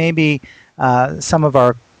something that maybe some of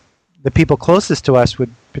the people closest to us would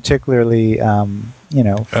particularly, find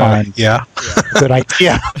a good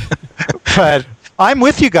idea. But I'm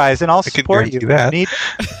with you guys, and I'll support you.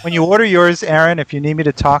 When you order yours, Aaron, if you need me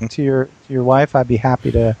to talk to your wife, I'd be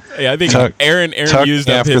happy to. Yeah, I think Aaron used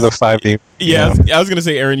up after the 5D. Yeah, I was going to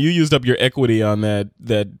say, Aaron, you used up your equity on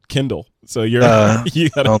that Kindle, so you're. You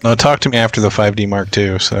gotta, no, talk to me after the 5D Mark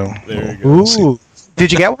II. So there you go. Ooh,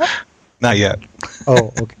 did you get one? Not yet.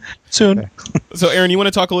 Oh, okay. Soon. Okay. So, Aaron, you want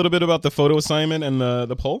to talk a little bit about the photo assignment and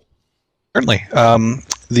the poll? Certainly.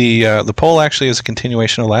 The poll actually is a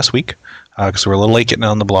continuation of last week, because we're a little late getting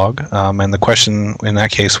on the blog. And the question in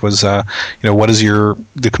that case was, what is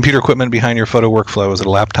the computer equipment behind your photo workflow? Is it a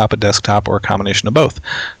laptop, a desktop, or a combination of both?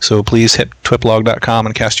 So please hit twiplog.com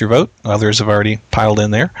and cast your vote. Others have already piled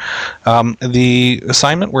in there. The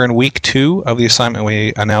assignment, we're in week 2 of the assignment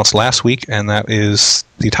we announced last week, and that is,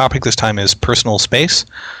 the topic this time is personal space.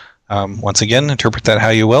 Once again, interpret that how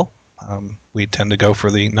you will. We tend to go for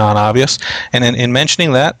the non-obvious. And in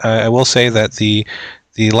mentioning that, I will say that the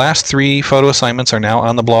last 3 photo assignments are now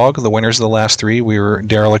on the blog. The winners of the last 3, we were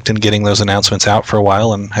derelict in getting those announcements out for a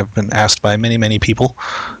while and have been asked by many, many people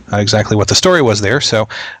exactly what the story was there. So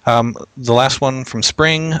the last one from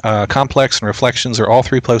spring, Complex and Reflections, are all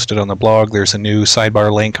 3 posted on the blog. There's a new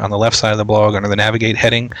sidebar link on the left side of the blog under the Navigate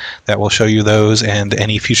heading that will show you those and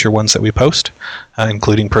any future ones that we post,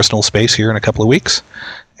 including Personal Space here in a couple of weeks.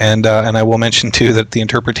 And I will mention, too, that the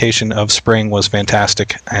interpretation of Spring was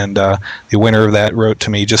fantastic. And the winner of that wrote to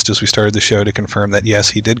me just as we started the show to confirm that, yes,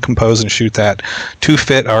 he did compose and shoot that to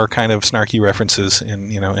fit our kind of snarky references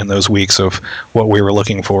in those weeks of what we were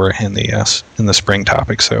looking for in the Spring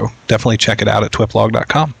topic. So definitely check it out at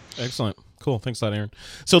twiplog.com. Excellent. Cool. Thanks a lot, Aaron.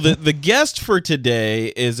 So the guest for today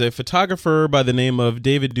is a photographer by the name of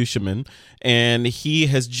David duChemin, and he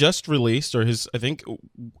has just released,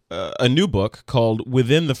 a new book called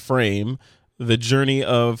Within the Frame, The Journey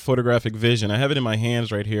of Photographic Vision. I have it in my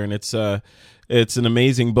hands right here, and it's an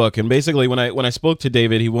amazing book. And basically, when I spoke to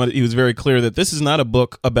David, he was very clear that this is not a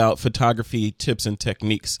book about photography tips and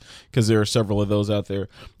techniques, because there are several of those out there.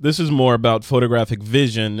 This is more about photographic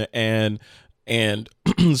vision and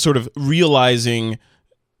sort of realizing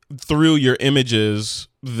through your images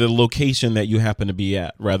the location that you happen to be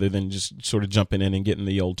at, rather than just sort of jumping in and getting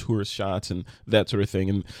the old tourist shots and that sort of thing.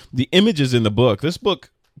 And the images in the book, this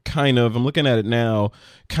book I'm looking at it now,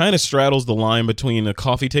 kind of straddles the line between a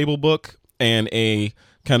coffee table book and a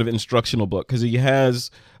kind of instructional book, because he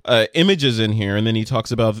has images in here, and then he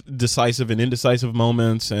talks about decisive and indecisive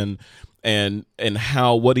moments and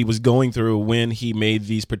how what he was going through when he made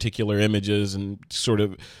these particular images, and sort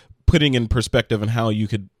of putting in perspective on how you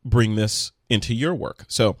could bring this into your work.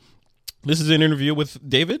 So this is an interview with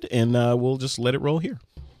David, and we'll just let it roll here.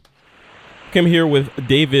 I'm here with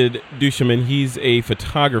David duChemin. He's a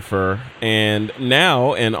photographer and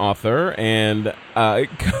now an author, and I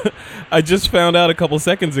just found out a couple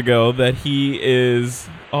seconds ago that he is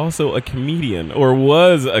also a comedian, or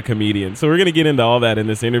was a comedian. So we're going to get into all that in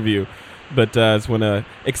this interview. But I just want to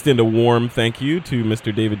extend a warm thank you to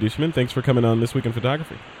Mr. David duChemin. Thanks for coming on This Week in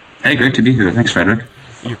Photography. Hey, great to be here. Thanks, Frederick.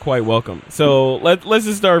 You're quite welcome. So let's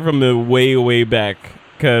just start from the way, way back,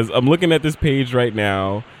 because I'm looking at this page right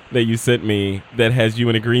now that you sent me that has you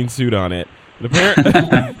in a green suit on it.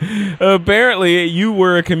 Apparently, you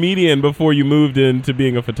were a comedian before you moved into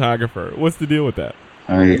being a photographer. What's the deal with that?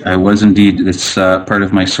 I was indeed. It's part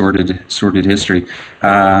of my sordid history.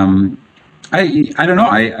 I don't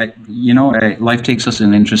know. Life takes us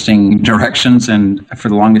in interesting directions, and for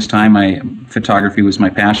the longest time, photography was my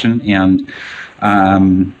passion, and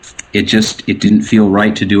it didn't feel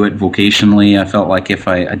right to do it vocationally. I felt like if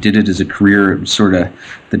I did it as a career, sort of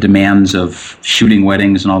the demands of shooting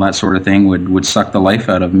weddings and all that sort of thing would suck the life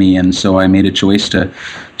out of me, and so I made a choice to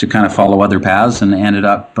kind of follow other paths, and ended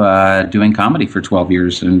up doing comedy for 12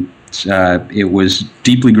 years, and it was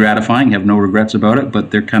deeply gratifying. I have no regrets about it,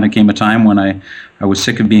 but there kind of came a time when I was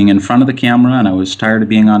sick of being in front of the camera, and I was tired of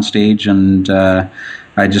being on stage, and I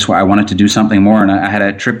wanted to do something more. And I had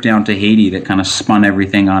a trip down to Haiti that kind of spun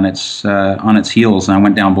everything on its heels. And I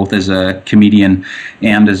went down both as a comedian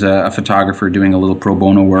and as a photographer, doing a little pro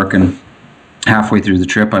bono work. And halfway through the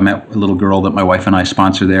trip, I met a little girl that my wife and I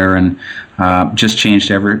sponsor there, and just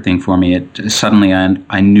changed everything for me. Suddenly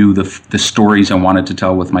I knew the stories I wanted to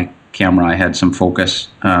tell with my camera. I had some focus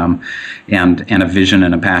and a vision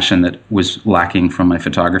and a passion that was lacking from my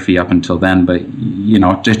photography up until then. But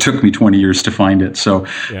it took me 20 years to find it. So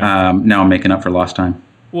now I'm making up for lost time.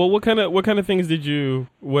 Well, what kind of things did you?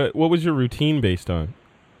 What was your routine based on?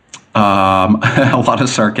 A lot of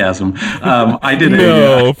sarcasm. I did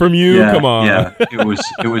from you. Yeah, come on. Yeah,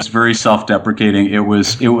 it was very self-deprecating. It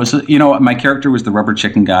was my character was the rubber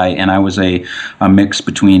chicken guy, and I was a mix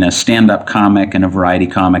between a stand-up comic and a variety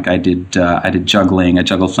comic. I did juggling. I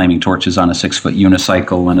juggled flaming torches on a 6-foot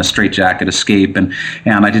unicycle and a straitjacket escape, and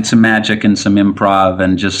I did some magic and some improv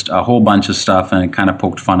and just a whole bunch of stuff, and it kind of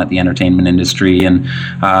poked fun at the entertainment industry. And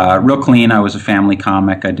real clean, I was a family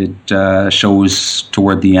comic. I did shows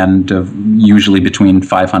toward the end of usually between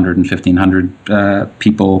 500 and 1,500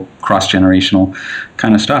 people, cross-generational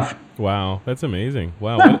kind of stuff. Wow, that's amazing.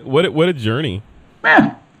 Wow, yeah. What a journey.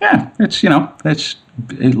 Yeah, it's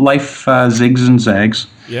life zigs and zags.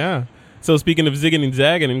 Yeah. So speaking of zigging and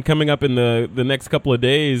zagging, and coming up in the next couple of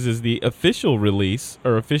days is the official release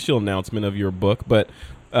or official announcement of your book, but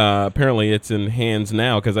apparently it's in hands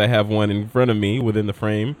now because I have one in front of me within the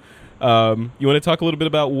frame. You want to talk a little bit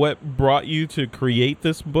about what brought you to create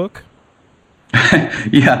this book?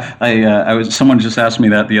 Yeah, I was. Someone just asked me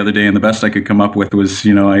that the other day, and the best I could come up with was,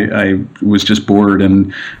 I was just bored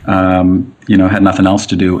and, had nothing else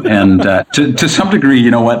to do. And to some degree, you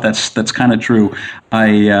know what? That's kind of true.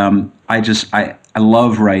 I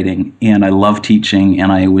love writing and I love teaching,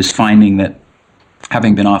 and I was finding that,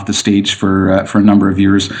 having been off the stage for a number of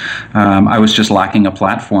years, I was just lacking a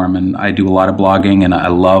platform, and I do a lot of blogging, and I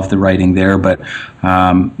love the writing there. But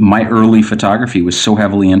my early photography was so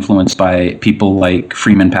heavily influenced by people like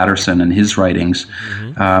Freeman Patterson and his writings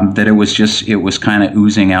that it was kind of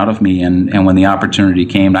oozing out of me. And when the opportunity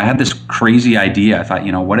came, I had this crazy idea. I thought,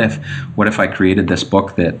 what if I created this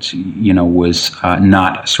book that was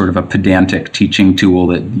not sort of a pedantic teaching tool,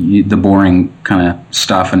 that the boring kind of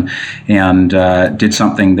stuff, and did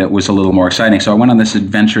something that was a little more exciting. So I went on this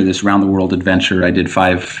adventure, this round-the-world adventure. I did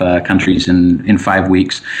 5 countries in 5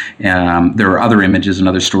 weeks. There are other images and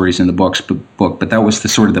other stories in the book, but that was the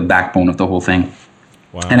sort of the backbone of the whole thing.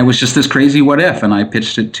 Wow. And it was just this crazy what if, and I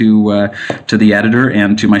pitched it to the editor,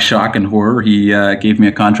 and to my shock and horror, he gave me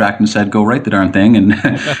a contract and said, "Go write the darn thing." And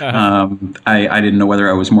I didn't know whether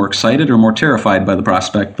I was more excited or more terrified by the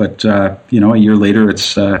prospect. But a year later,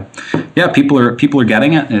 it's people are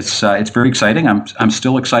getting it. It's very exciting. I'm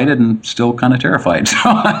still excited and still kind of terrified.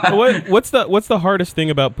 What's the hardest thing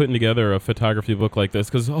about putting together a photography book like this?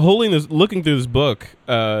 Because looking through this book.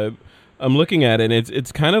 I'm looking at it, and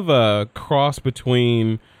it's kind of a cross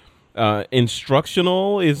between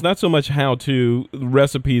instructional. It's not so much how-to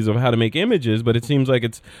recipes of how to make images, but it seems like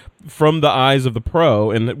it's from the eyes of the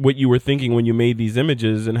pro and what you were thinking when you made these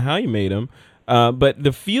images and how you made them. But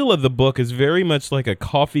the feel of the book is very much like a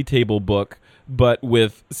coffee table book, but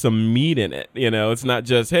with some meat in it. It's not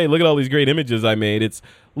just, hey, look at all these great images I made. It's,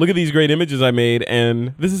 look at these great images I made,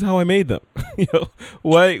 and this is how I made them.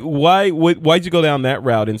 Why'd you go down that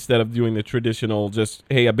route instead of doing the traditional, just,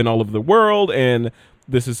 hey, I've been all over the world, and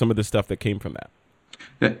this is some of the stuff that came from that?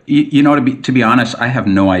 To be honest, I have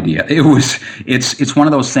no idea. It's one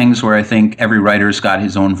of those things where I think every writer's got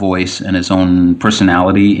his own voice and his own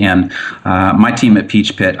personality. And my team at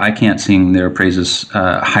Peach Pit, I can't sing their praises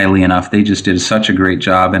highly enough. They just did such a great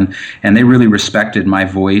job, and they really respected my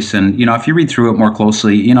voice. And if you read through it more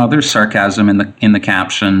closely, there's sarcasm in the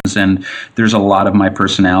captions, and there's a lot of my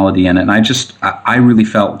personality in it. And I really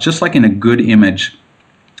felt, just like in a good image,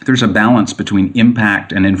 there's a balance between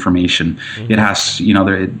impact and information. Mm-hmm. It has,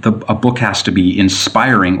 a book has to be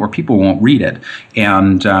inspiring, or people won't read it.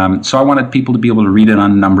 And so I wanted people to be able to read it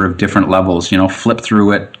on a number of different levels. Flip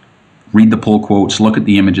through it, read the pull quotes, look at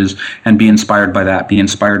the images, and be inspired by that. Be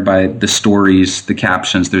inspired by the stories, the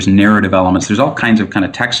captions. There's narrative elements. There's all kinds of kind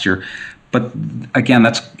of texture. But again,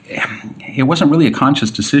 it wasn't really a conscious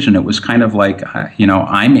decision. It was kind of like,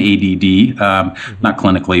 I'm ADD, not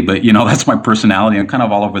clinically, but, that's my personality. I'm kind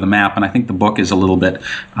of all over the map. And I think the book is a little bit,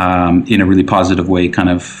 in a really positive way, kind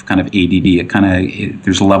of ADD.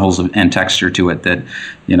 There's levels and texture to it that,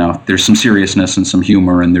 there's some seriousness and some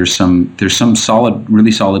humor, and there's some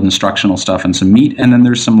really solid instructional stuff and some meat. And then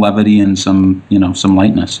there's some levity and some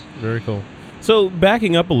lightness. Very cool. So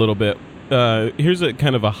backing up a little bit, here's a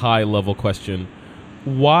kind of a high-level question.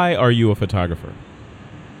 Why are you a photographer?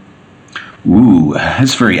 Ooh,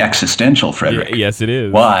 that's very existential, Frederick. Yes, it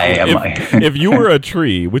is. Why am I? If you were a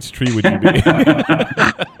tree, which tree would you be?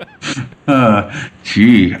 I'd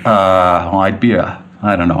be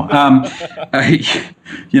I don't know.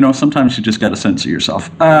 Sometimes you just got a sense of yourself.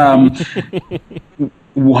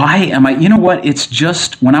 Why am I? You know what? It's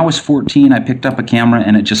just, when I was 14, I picked up a camera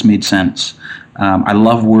and it just made sense. I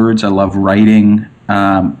love words. I love writing.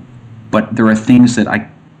 But there are things that I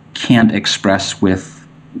can't express with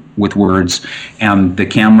words, and the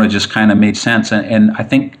camera just kind of made sense. And I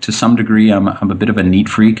think to some degree I'm a bit of a neat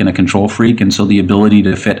freak and a control freak, and so the ability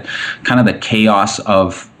to fit kind of the chaos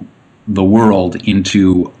of the world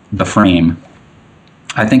into the frame.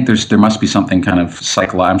 I think there must be something kind of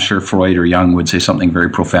psychological. I'm sure Freud or Jung would say something very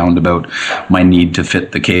profound about my need to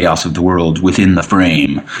fit the chaos of the world within the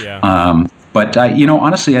frame. Yeah. But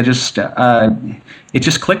honestly, it just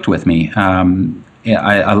clicked with me.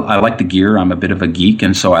 I like the gear. I'm a bit of a geek,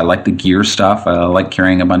 and so I like the gear stuff. I like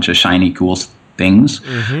carrying a bunch of shiny, cool things.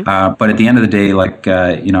 Mm-hmm. But at the end of the day,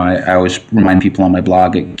 I always remind people on my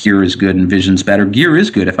blog that gear is good and vision's better. Gear is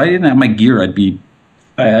good. If I didn't have my gear, I'd be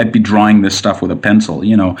I'd be drawing this stuff with a pencil,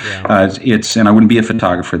 you know. Yeah. And I wouldn't be a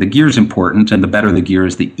photographer. The gear is important, and the better the gear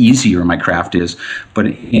is, the easier my craft is. But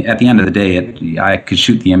at the end of the day, I could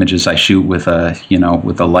shoot the images I shoot with a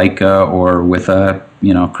Leica or with a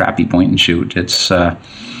crappy point and shoot. It's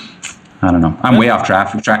I don't know. I'm way off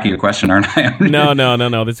track of your question, aren't I?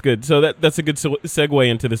 No. That's good. So that's a good segue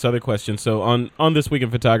into this other question. So on This Week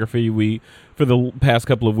in Photography, for the past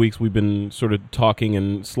couple of weeks, we've been sort of talking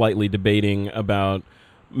and slightly debating about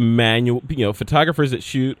manual, photographers that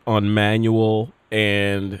shoot on manual,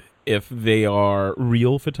 and if they are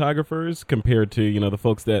real photographers compared to the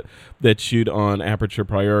folks that shoot on aperture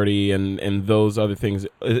priority and those other things,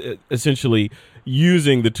 essentially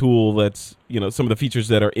using the tool that's some of the features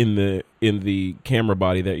that are in the camera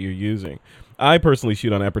body that you're using. I personally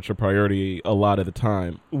shoot on aperture priority a lot of the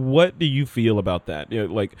time. What do you feel about that?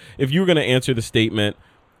 Like, if you were going to answer the statement,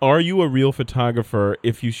 are you a real photographer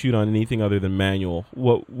if you shoot on anything other than manual,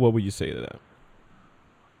 what would you say to that?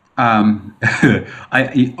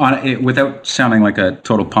 Without sounding like a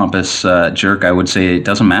total pompous jerk, I would say it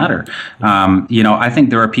doesn't matter. I think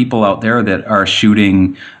there are people out there that are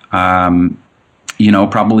shooting,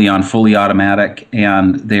 probably on fully automatic,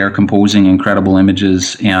 and they are composing incredible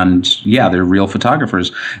images, and they're real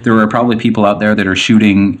photographers. There are probably people out there that are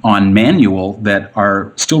shooting on manual that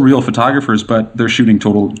are still real photographers, but they're shooting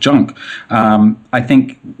total junk. I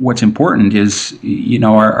think what's important is,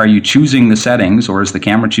 are you choosing the settings, or is the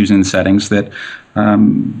camera choosing the settings that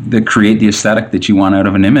create the aesthetic that you want out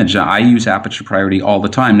of an image? I use aperture priority all the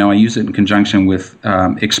time. Now, I use it in conjunction with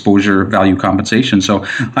exposure value compensation, so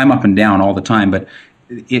I'm up and down all the time, but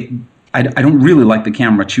I don't really like the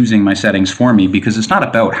camera choosing my settings for me, because it's not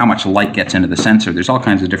about how much light gets into the sensor. There's all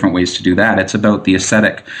kinds of different ways to do that. It's about the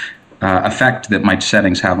aesthetic effect that my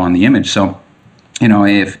settings have on the image. So,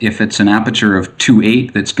 if it's an aperture of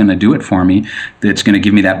 2.8 that's going to do it for me, that's going to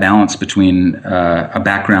give me that balance between a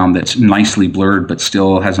background that's nicely blurred but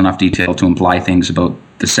still has enough detail to imply things about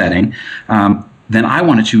the setting, then I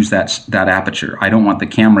want to choose that aperture. I don't want the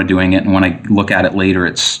camera doing it, and when I look at it later,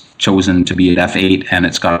 it's chosen to be at f8 and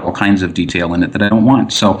it's got all kinds of detail in it that I don't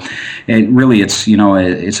want. So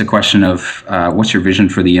it's a question of what's your vision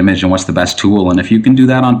for the image and what's the best tool. And if you can do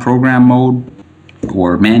that on program mode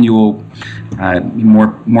or manual,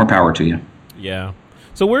 more power to you. Yeah.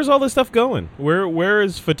 So where's all this stuff going? Where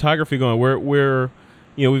is photography going? Where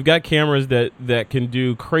we've got cameras that can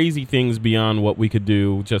do crazy things beyond what we could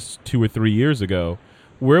do just 2 or 3 years ago.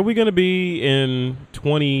 Where are we going to be in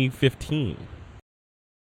 2015?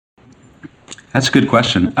 That's a good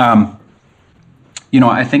question.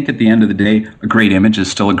 I think at the end of the day, a great image is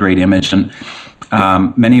still a great image, and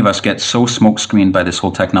many of us get so smokescreened by this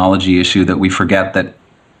whole technology issue that we forget that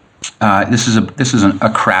this is a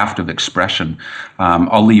craft of expression.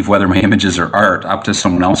 I'll leave whether my images are art up to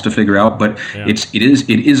someone else to figure out, but it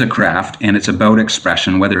is a craft, and it's about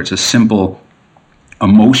expression, whether it's a simple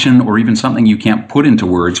emotion or even something you can't put into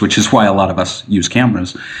words, which is why a lot of us use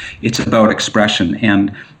cameras. It's about expression,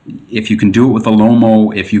 and if you can do it with a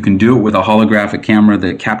Lomo, if you can do it with a holographic camera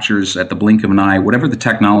that captures at the blink of an eye, whatever the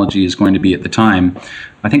technology is going to be at the time,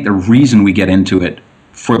 I think the reason we get into it,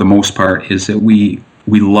 for the most part, is that we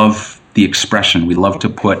love the expression. We love to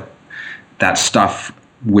put that stuff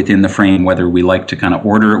within the frame, whether we like to kind of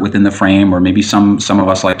order it within the frame, or maybe some of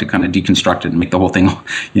us like to kind of deconstruct it and make the whole thing,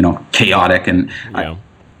 chaotic. And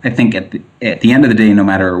I think at the end of the day, no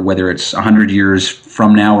matter whether it's 100 years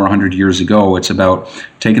from now or 100 years ago, it's about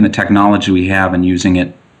taking the technology we have and using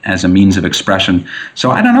it as a means of expression.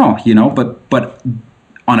 So I don't know, but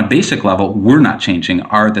on a basic level, we're not changing.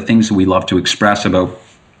 The things that we love to express about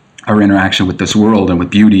our interaction with this world and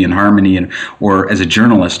with beauty and harmony, or as a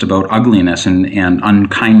journalist about ugliness and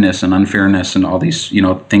unkindness and unfairness and all these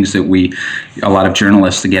things that a lot of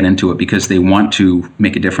journalists get into it because they want to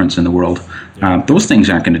make a difference in the world. Those things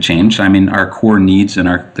aren't going to change. I mean, our core needs and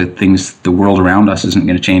the world around us isn't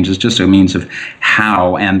going to change. It's just a means of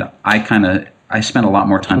how. And I spent a lot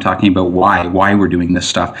more time talking about why we're doing this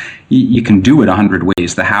stuff. You can do it 100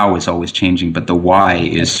 ways. The how is always changing, but the why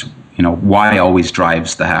is. Why always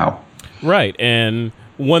drives the how. Right. And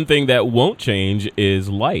one thing that won't change is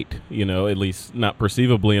light, at least not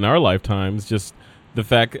perceivably in our lifetimes, just the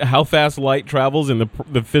fact how fast light travels and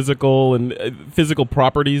the physical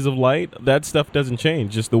properties of light, that stuff doesn't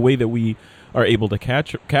change. Just the way that we are able to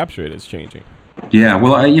capture it is changing. Yeah,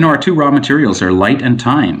 well, our two raw materials are light and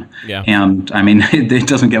time. Yeah. And I mean, it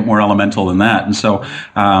doesn't get more elemental than that. And so,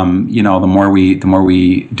 the more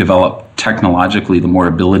we develop technologically, the more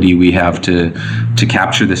ability we have to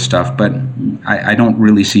capture this stuff. But I don't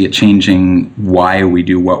really see it changing why we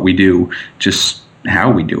do what we do, just how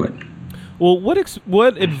we do it. Well,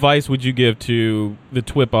 what advice would you give to the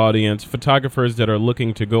TWIP audience, photographers that are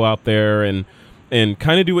looking to go out there and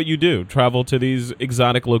kind of do what you do, travel to these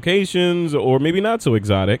exotic locations, or maybe not so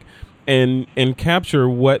exotic, and capture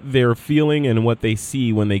what they're feeling and what they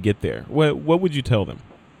see when they get there? What would you tell them?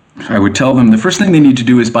 I would tell them the first thing they need to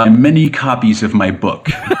do is buy many copies of my book.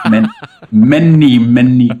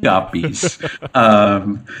 Many copies.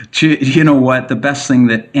 You know what? The best thing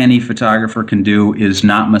that any photographer can do is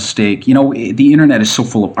not mistake. You know, the internet is so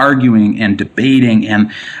full of arguing and debating,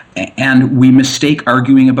 and we mistake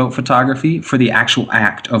arguing about photography for the actual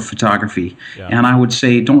act of photography. Yeah. And I would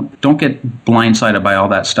say don't get blindsided by all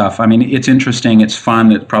that stuff. I mean, it's interesting, it's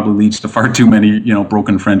fun, it probably leads to far too many,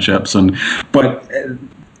 broken friendships, but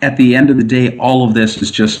at the end of the day, all of this is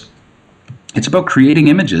just, it's about creating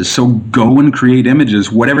images. So go and create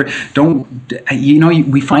images, whatever.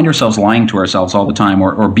 We find ourselves lying to ourselves all the time,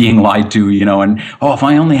 or being lied to, and, if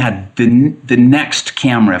I only had the next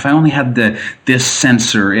camera, if I only had this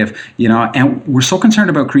sensor, and we're so concerned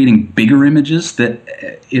about creating bigger images that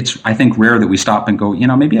it's, I think, rare that we stop and go,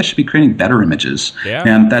 maybe I should be creating better images. Yeah.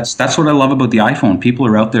 And that's what I love about the iPhone. People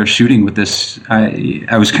are out there shooting with this,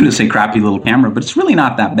 I was going to say crappy little camera, but it's really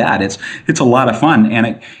not that bad. It's a lot of fun,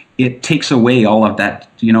 and it takes away all of that,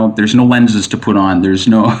 there's no lenses to put on. There's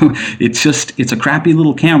no, it's a crappy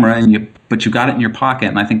little camera, but you got it in your pocket.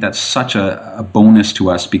 And I think that's such a bonus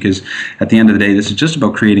to us, because at the end of the day, this is just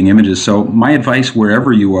about creating images. So my advice,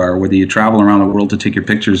 wherever you are, whether you travel around the world to take your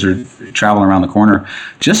pictures or travel around the corner,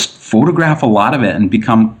 just photograph a lot of it and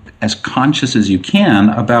become as conscious as you can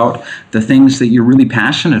about the things that you're really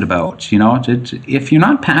passionate about. If you're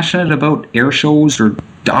not passionate about air shows or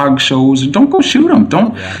dog shows, don't go shoot them.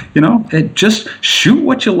 Just shoot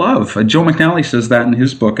what you love. Joe McNally says that in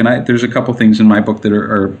his book, and there's a couple things in my book that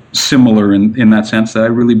are similar in that sense, that I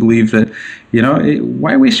really believe that,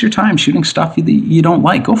 why waste your time shooting stuff that you don't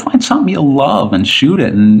like? Go find something you love and shoot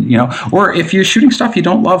it. And, or if you're shooting stuff you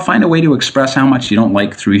don't love, find a way to express how much you don't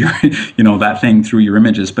like through your, that thing through your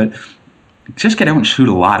images. But just get out and shoot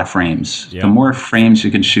a lot of frames. Yeah. The more frames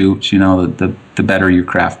you can shoot, the better your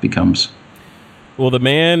craft becomes. Well, the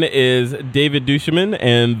man is David duChemin,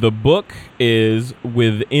 and the book is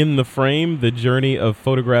Within the Frame, The Journey of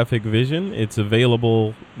Photographic Vision. It's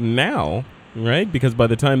available now, right? Because by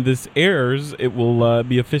the time this airs, it will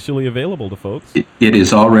be officially available to folks. It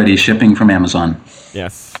is already shipping from Amazon.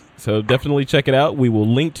 Yes. So definitely check it out. We will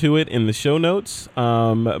link to it in the show notes.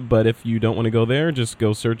 But if you don't want to go there, just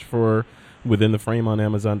go search for Within the Frame on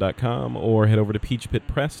Amazon.com, or head over to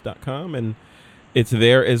peachpitpress.com, and it's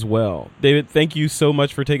there as well. David, thank you so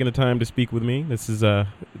much for taking the time to speak with me. This is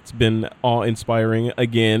it's been awe-inspiring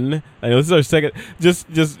again. I know this is our second, just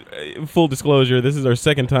full disclosure, this is our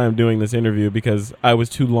second time doing this interview because I was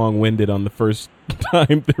too long-winded on the first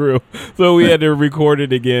time through. So we had to record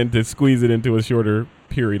it again to squeeze it into a shorter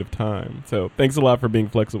period of time. So thanks a lot for being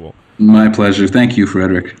flexible. My pleasure. Thank you,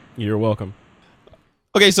 Frederick. You're welcome.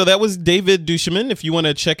 Okay, so that was David duChemin. If you want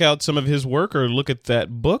to check out some of his work or look at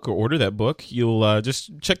that book or order that book, you'll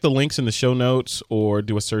just check the links in the show notes or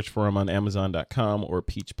do a search for him on Amazon.com or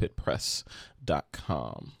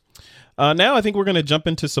peachpitpress.com. Now I think we're going to jump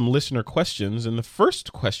into some listener questions, and the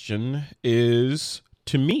first question is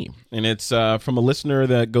to me, and it's from a listener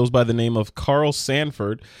that goes by the name of Carl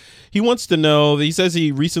Sanford. He wants to know, he says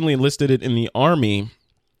he recently enlisted it in the Army,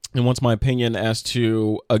 and wants my opinion as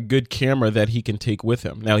to a good camera that he can take with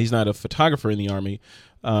him. Now, he's not a photographer in the Army.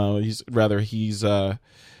 He's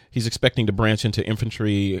expecting to branch into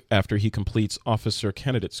infantry after he completes officer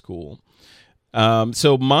candidate school.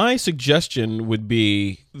 So my suggestion would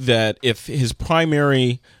be that if his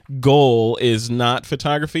primary goal is not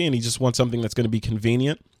photography and he just wants something that's going to be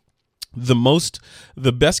convenient, the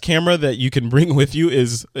best camera that you can bring with you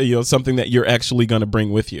is something that you're actually going to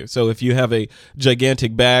bring with you. So if you have a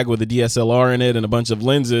gigantic bag with a DSLR in it and a bunch of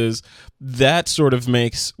lenses, that sort of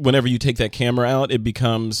makes, whenever you take that camera out, it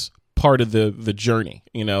becomes part of the journey,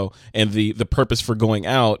 and the purpose for going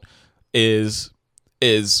out is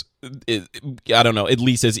I don't know, at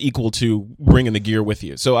least as equal to bringing the gear with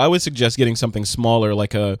you. So I would suggest getting something smaller,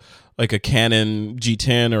 like a Canon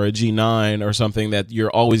G10 or a G9 or something that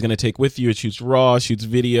you're always going to take with you. It shoots RAW, shoots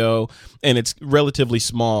video, and it's relatively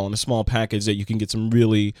small, in a small package that you can get some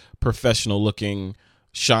really professional looking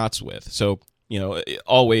shots with. So,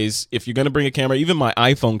 always, if you're going to bring a camera, even my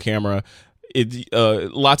iPhone camera,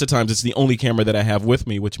 lots of times it's the only camera that I have with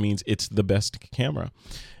me, which means it's the best camera.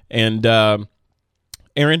 And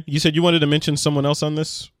Aaron, you said you wanted to mention someone else on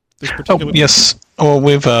this particular. Oh, yes. Well,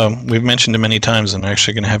 we've mentioned him many times, and we're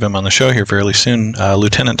actually going to have him on the show here fairly soon.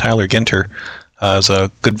 Lieutenant Tyler Ginter. is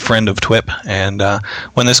a good friend of TWIP. And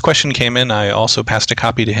when this question came in, I also passed a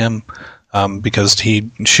copy to him because he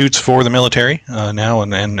shoots for the military now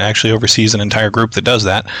and actually oversees an entire group that does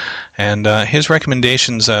that. And his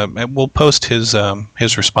recommendations, we'll post his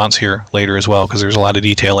response here later as well because there's a lot of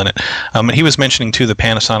detail in it. And he was mentioning too the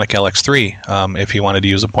Panasonic LX3 if he wanted to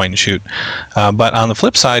use a point and shoot. But on the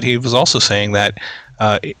flip side, he was also saying that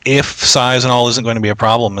if size and all isn't going to be a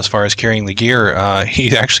problem as far as carrying the gear,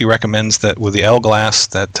 he actually recommends that with the L glass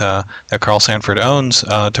that Carl Sanford owns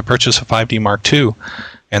to purchase a 5D Mark II.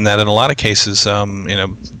 And that in a lot of cases,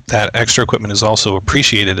 that extra equipment is also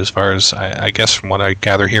appreciated as far as, I guess from what I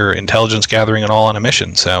gather here, intelligence gathering and all on a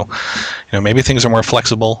mission. So, maybe things are more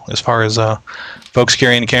flexible as far as folks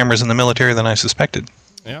carrying cameras in the military than I suspected.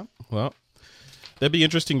 Yeah, well, that'd be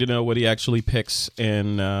interesting to know what he actually picks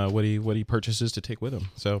and what he purchases to take with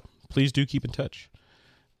him. So please do keep in touch.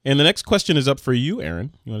 And the next question is up for you,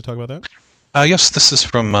 Aaron. You want to talk about that? Yes, this is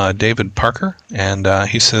from David Parker, and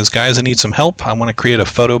he says, guys, I need some help. I want to create a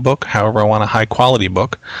photo book. However, I want a high-quality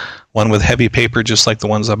book, one with heavy paper just like the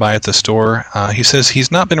ones I buy at the store. He says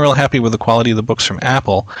he's not been real happy with the quality of the books from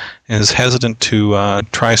Apple and is hesitant to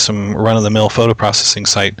try some run-of-the-mill photo processing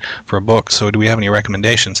site for a book. So do we have any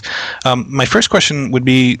recommendations? My first question would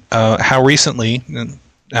be how recently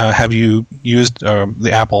have you used the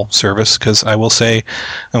Apple service? Because I will say,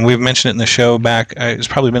 and we've mentioned it in the show back, it's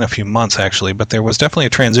probably been a few months actually, but there was definitely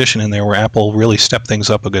a transition in there where Apple really stepped things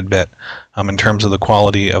up a good bit in terms of the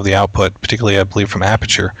quality of the output, particularly I believe from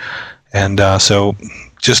Aperture. And so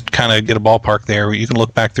just kind of get a ballpark there. You can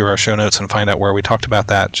look back through our show notes and find out where we talked about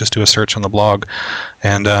that. Just do a search on the blog.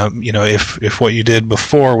 And, if what you did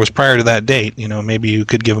before was prior to that date, maybe you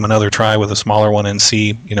could give them another try with a smaller one and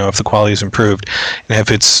see, if the quality is improved. And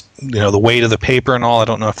if it's, the weight of the paper and all, I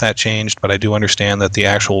don't know if that changed, but I do understand that the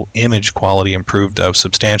actual image quality improved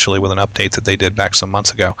substantially with an update that they did back some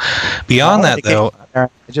months ago. Beyond that, though... I'm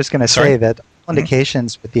just going to say that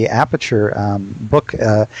indications with the Aperture book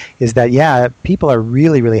is that people are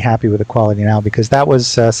really, really happy with the quality now because that was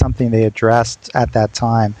something they addressed at that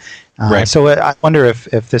time. Right. So I wonder if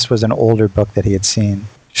this was an older book that he had seen.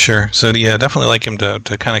 Sure. So yeah, definitely like him to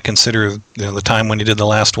kind of consider the time when he did the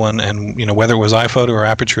last one, and whether it was iPhoto or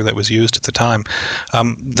Aperture that was used at the time.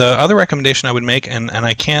 The other recommendation I would make, and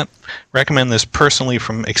I can't recommend this personally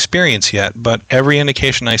from experience yet, but every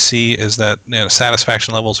indication I see is that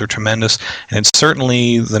satisfaction levels are tremendous, and it's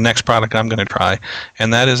certainly the next product I'm going to try,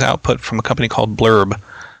 and that is output from a company called Blurb.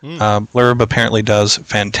 Blurb apparently does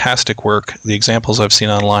fantastic work. The examples I've seen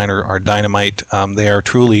online are dynamite. They are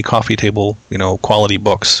truly coffee table, quality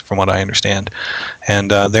books, from what I understand. And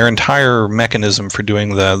their entire mechanism for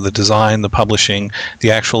doing the design, the publishing, the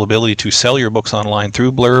actual ability to sell your books online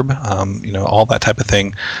through Blurb, all that type of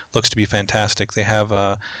thing, looks to be fantastic. They have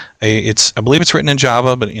I believe it's written in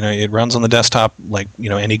Java, but it runs on the desktop like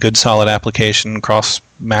any good solid application across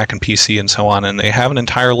Mac and PC and so on. And they have an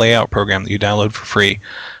entire layout program that you download for free,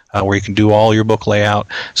 where you can do all your book layout.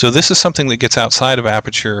 So this is something that gets outside of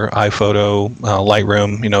Aperture, iPhoto,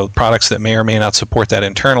 Lightroom, products that may or may not support that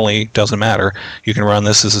internally, doesn't matter. You can run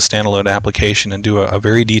this as a standalone application and do a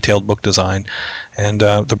very detailed book design. And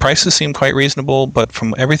the prices seem quite reasonable, but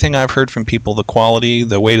from everything I've heard from people, the quality,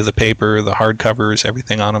 the weight of the paper, the hardcovers,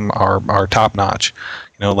 everything on them are top-notch.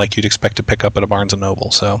 Like you'd expect to pick up at a Barnes &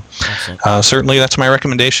 Noble. So certainly that's my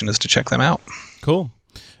recommendation, is to check them out. Cool.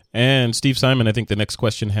 And Steve Simon, I think the next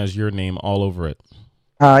question has your name all over it.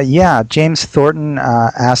 James Thornton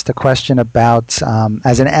asked a question about,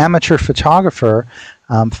 as an amateur photographer,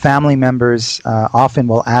 family members often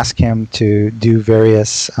will ask him to do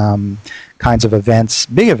various kinds of events,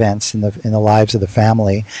 big events in the lives of the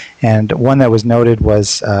family. And one that was noted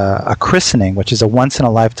was a christening, which is a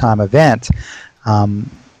once-in-a-lifetime event.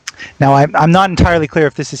 Now, I'm not entirely clear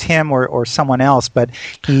if this is him or someone else, but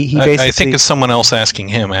he basically... I think it's someone else asking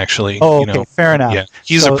him, actually. Oh, okay, fair enough. Yeah,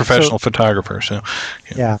 he's a professional photographer, so...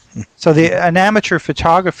 Yeah. So an amateur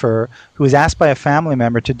photographer who was asked by a family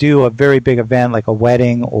member to do a very big event like a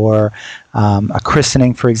wedding or a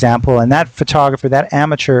christening, for example, and that photographer, that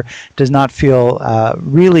amateur, does not feel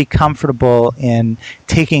really comfortable in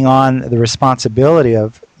taking on the responsibility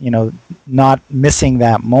of, not missing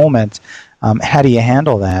that moment. How do you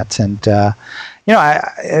handle that? And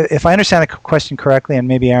if I understand the question correctly, and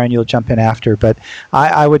maybe Aaron, you'll jump in after, but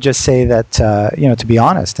I would just say that to be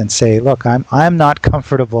honest and say, look, I'm not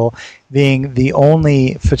comfortable being the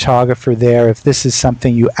only photographer there, if this is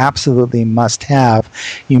something you absolutely must have,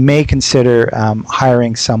 you may consider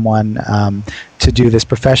hiring someone to do this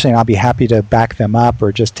professionally, and I'll be happy to back them up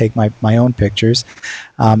or just take my own pictures.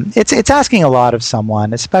 It's asking a lot of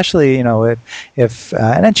someone, especially if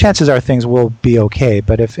and then chances are things will be okay.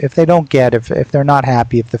 But if they don't get, if they're not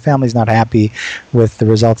happy, if the family's not happy with the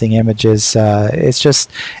resulting images,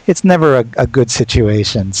 it's never a good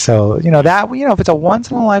situation. So if it's a once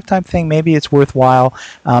in a lifetime thing, maybe it's worthwhile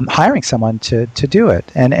hiring someone to do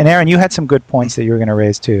it. And Aaron, you had some good points that you were going to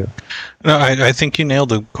raise too. No, I think you nailed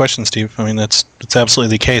the question, Steve. I mean, it's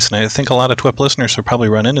absolutely the case, and I think a lot of TWIP listeners have probably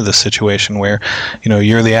run into this situation where,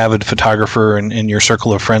 you're the avid photographer in your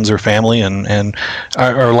circle of friends or family, and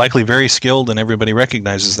are likely very skilled, and everybody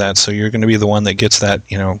recognizes that. So you're going to be the one that gets that.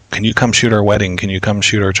 Can you come shoot our wedding? Can you come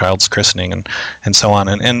shoot our child's christening, and so on?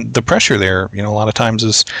 And the pressure there, a lot of times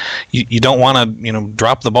is you don't want to,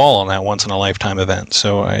 drop the ball on that once in a lifetime event.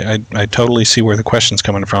 So I totally see where the question's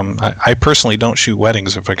coming from. I personally don't shoot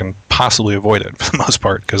weddings if I can possibly avoid it for the most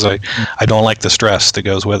part, because I don't like the stress that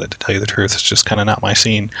goes with it, to tell you the truth. It's just kind of not my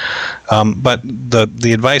scene. But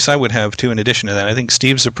the advice I would have too, in addition to that, I think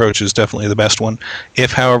Steve's approach is definitely the best one.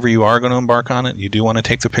 If, however, you are going to embark on it, you do want to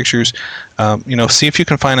take the pictures, see if you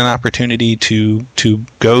can find an opportunity to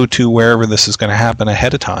go to wherever this is going to happen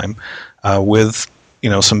ahead of time with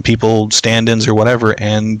some people, stand-ins or whatever,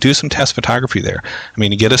 and do some test photography there. I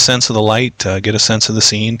mean, get a sense of the light, get a sense of the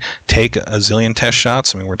scene, take a zillion test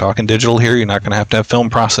shots. I mean, we're talking digital here. You're not going to have film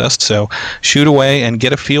processed. So shoot away and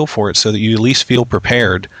get a feel for it so that you at least feel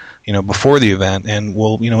prepared, before the event, and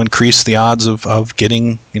will, increase the odds of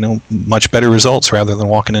getting, much better results rather than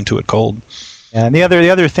walking into it cold. And the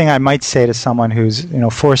other thing I might say to someone who's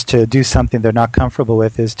forced to do something they're not comfortable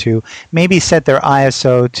with is to maybe set their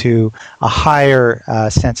ISO to a higher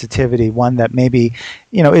sensitivity, one that maybe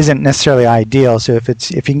isn't necessarily ideal. So if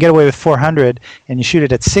you can get away with 400 and you shoot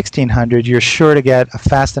it at 1600, you're sure to get a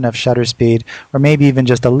fast enough shutter speed, or maybe even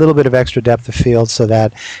just a little bit of extra depth of field, so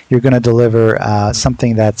that you're going to deliver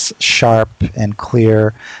something that's sharp and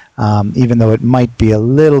clear, even though it might be a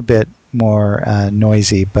little bit more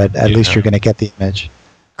noisy, but at least you're going to get the image.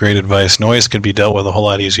 Great advice. Noise could be dealt with a whole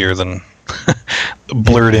lot easier than a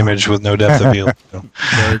blurred image with no depth of field. So.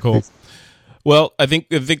 Very cool. Well, I think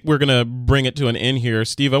we're going to bring it to an end here.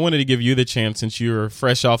 Steve, I wanted to give you the chance, since you're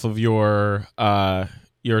fresh off of your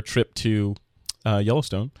trip to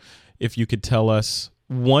Yellowstone, if you could tell us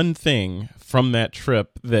one thing from that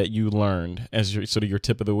trip that you learned as your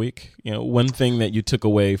tip of the week. One thing that you took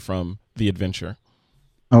away from the adventure.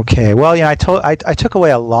 Okay, well, I took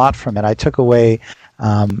away a lot from it. I took away,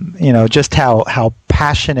 just how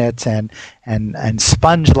passionate and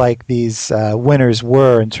sponge-like these winners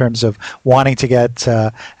were in terms of wanting to get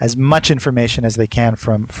as much information as they can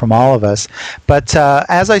from all of us. But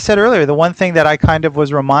as I said earlier, the one thing that I kind of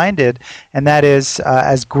was reminded, and that is,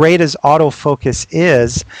 as great as autofocus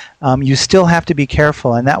is, you still have to be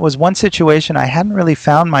careful. And that was one situation I hadn't really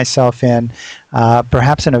found myself in,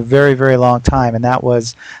 perhaps in a very, very long time. And that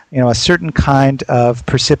was, a certain kind of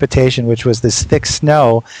precipitation, which was this thick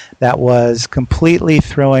snow that was completely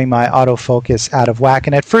throwing my autofocus out of whack.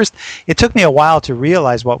 And at first, it took me a while to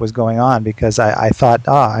realize what was going on, because I thought,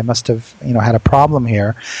 I must have, had a problem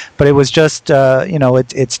here. But it was just,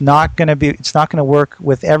 it's not going to work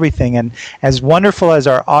with everything. And as wonderful as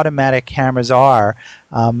our automatic cameras are,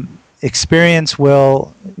 experience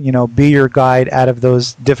will, be your guide out of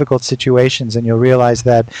those difficult situations, and you'll realize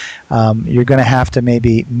that you're going to have to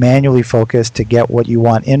maybe manually focus to get what you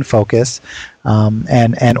want in focus,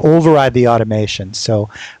 and override the automation. So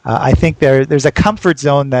I think there's a comfort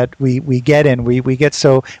zone that we get in.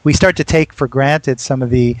 We start to take for granted some of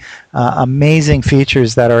the amazing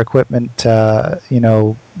features that our equipment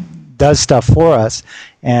does stuff for us,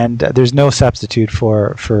 and there's no substitute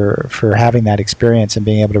for having that experience and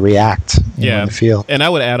being able to react in the field. And I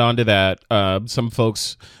would add on to that, some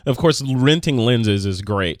folks, of course, renting lenses is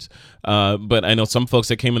great, but I know some folks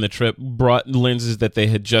that came on the trip brought lenses that they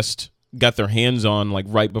had just got their hands on like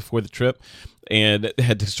right before the trip, and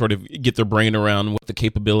had to sort of get their brain around what the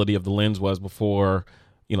capability of the lens was before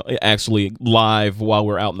actually live while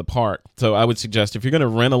we're out in the park. So I would suggest, if you're going to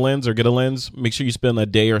rent a lens or get a lens, make sure you spend a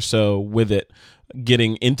day or so with it,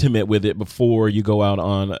 getting intimate with it before you go out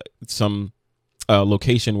on some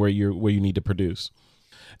location where you need to produce.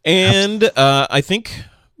 And I think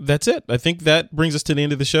that's it. I think that brings us to the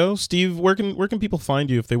end of the show. Steve, where can people find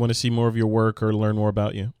you if they want to see more of your work or learn more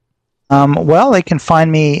about you? Well, they can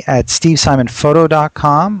find me at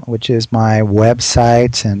stevesimonphoto.com, which is my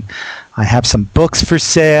website, and I have some books for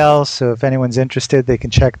sale, so if anyone's interested, they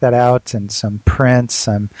can check that out, and some prints.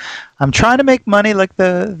 I'm trying to make money like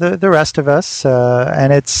the rest of us,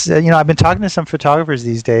 and it's I've been talking to some photographers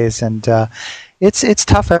these days, and it's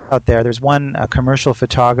tough out there. There's one commercial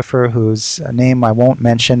photographer whose name I won't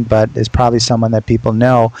mention, but is probably someone that people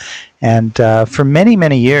know, and for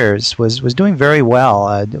many years was doing very well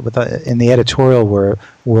in the editorial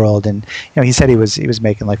world. And he said he was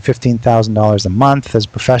making like $15,000 a month as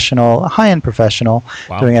a high-end professional.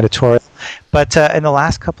 Wow. Doing editorial. But in the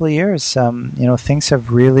last couple of years, things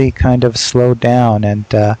have really kind of slowed down, and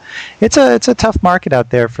it's a tough market out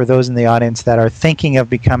there for those in the audience that are thinking of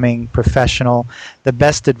becoming professional. The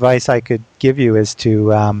best advice I could give you is to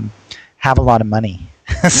have a lot of money,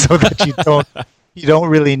 so that you don't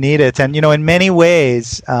really need it. And in many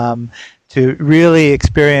ways, to really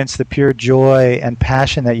experience the pure joy and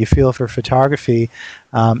passion that you feel for photography,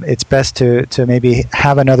 it's best to maybe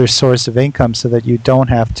have another source of income so that you don't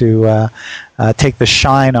have to take the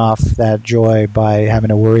shine off that joy by having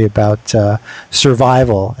to worry about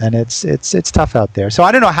survival. And it's tough out there. So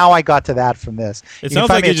I don't know how I got to that from this. It sounds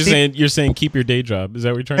like you're saying keep your day job. Is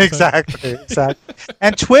that what you're trying to say? Exactly.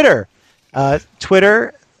 And Twitter,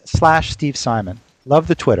 Twitter/Steve Simon. Love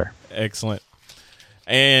the Twitter. Excellent.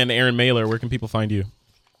 And Aaron Mailer, where can people find you?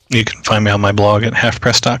 You can find me on my blog at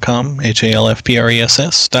halfpress.com,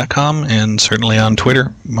 halfpress.com, and certainly on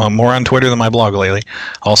Twitter. More on Twitter than my blog lately.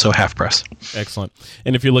 Also halfpress. Excellent.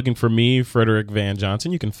 And if you're looking for me, Frederick Van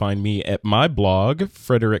Johnson, you can find me at my blog,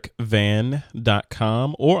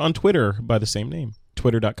 frederickvan.com, or on Twitter by the same name,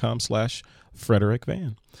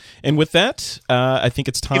 twitter.com/FrederickVan. And with that, I think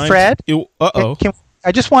it's time. Hey, Fred?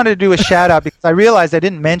 I just wanted to do a shout out because I realized I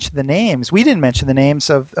didn't mention the names. We didn't mention the names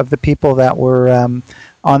of the people that were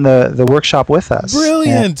on the workshop with us.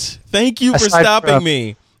 Brilliant. Thank you for stopping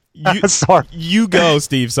me. Sorry. You go,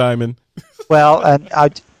 Steve Simon. Well, I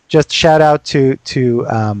just shout out to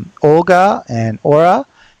Olga and Aura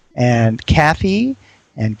and Kathy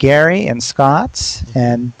and Gary and Scott,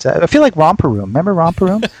 and I feel like Romper Room. Remember Romper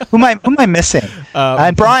Room? who am I missing?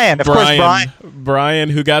 And Brian, of course, Brian,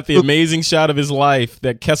 who got the amazing shot of his life,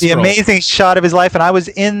 that Kestrel. The amazing shot of his life, and I was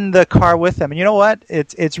in the car with him. And you know what?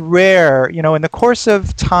 It's rare, in the course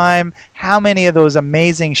of time, how many of those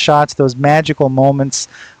amazing shots, those magical moments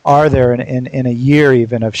are there in a year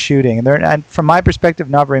even of shooting? And from my perspective,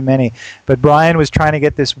 not very many. But Brian was trying to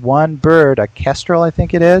get this one bird, a kestrel, I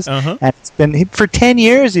think it is, and it's been for 10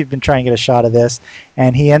 years he's been trying to get a shot of this,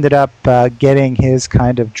 and he ended up getting his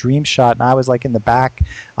kind of dream shot. And I was like in the back.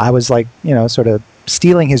 I was like, sort of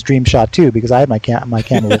stealing his dream shot too, because I had my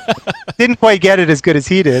camera. Didn't quite get it as good as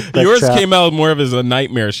he did. But, yours came out more of as a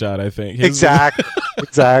nightmare shot, I think. Exactly.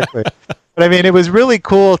 But I mean, it was really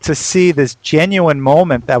cool to see this genuine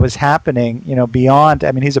moment that was happening, beyond.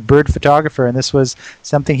 I mean, he's a bird photographer, and this was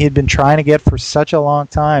something he'd been trying to get for such a long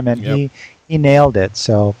time, and he nailed it.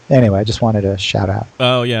 So anyway, I just wanted to shout out.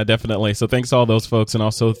 Oh, yeah, definitely. So thanks to all those folks, and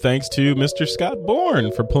also thanks to Mr. Scott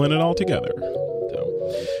Bourne for pulling it all together.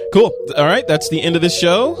 So, cool. All right, that's the end of this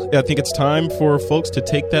show. I think it's time for folks to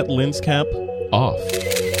take that lens cap off.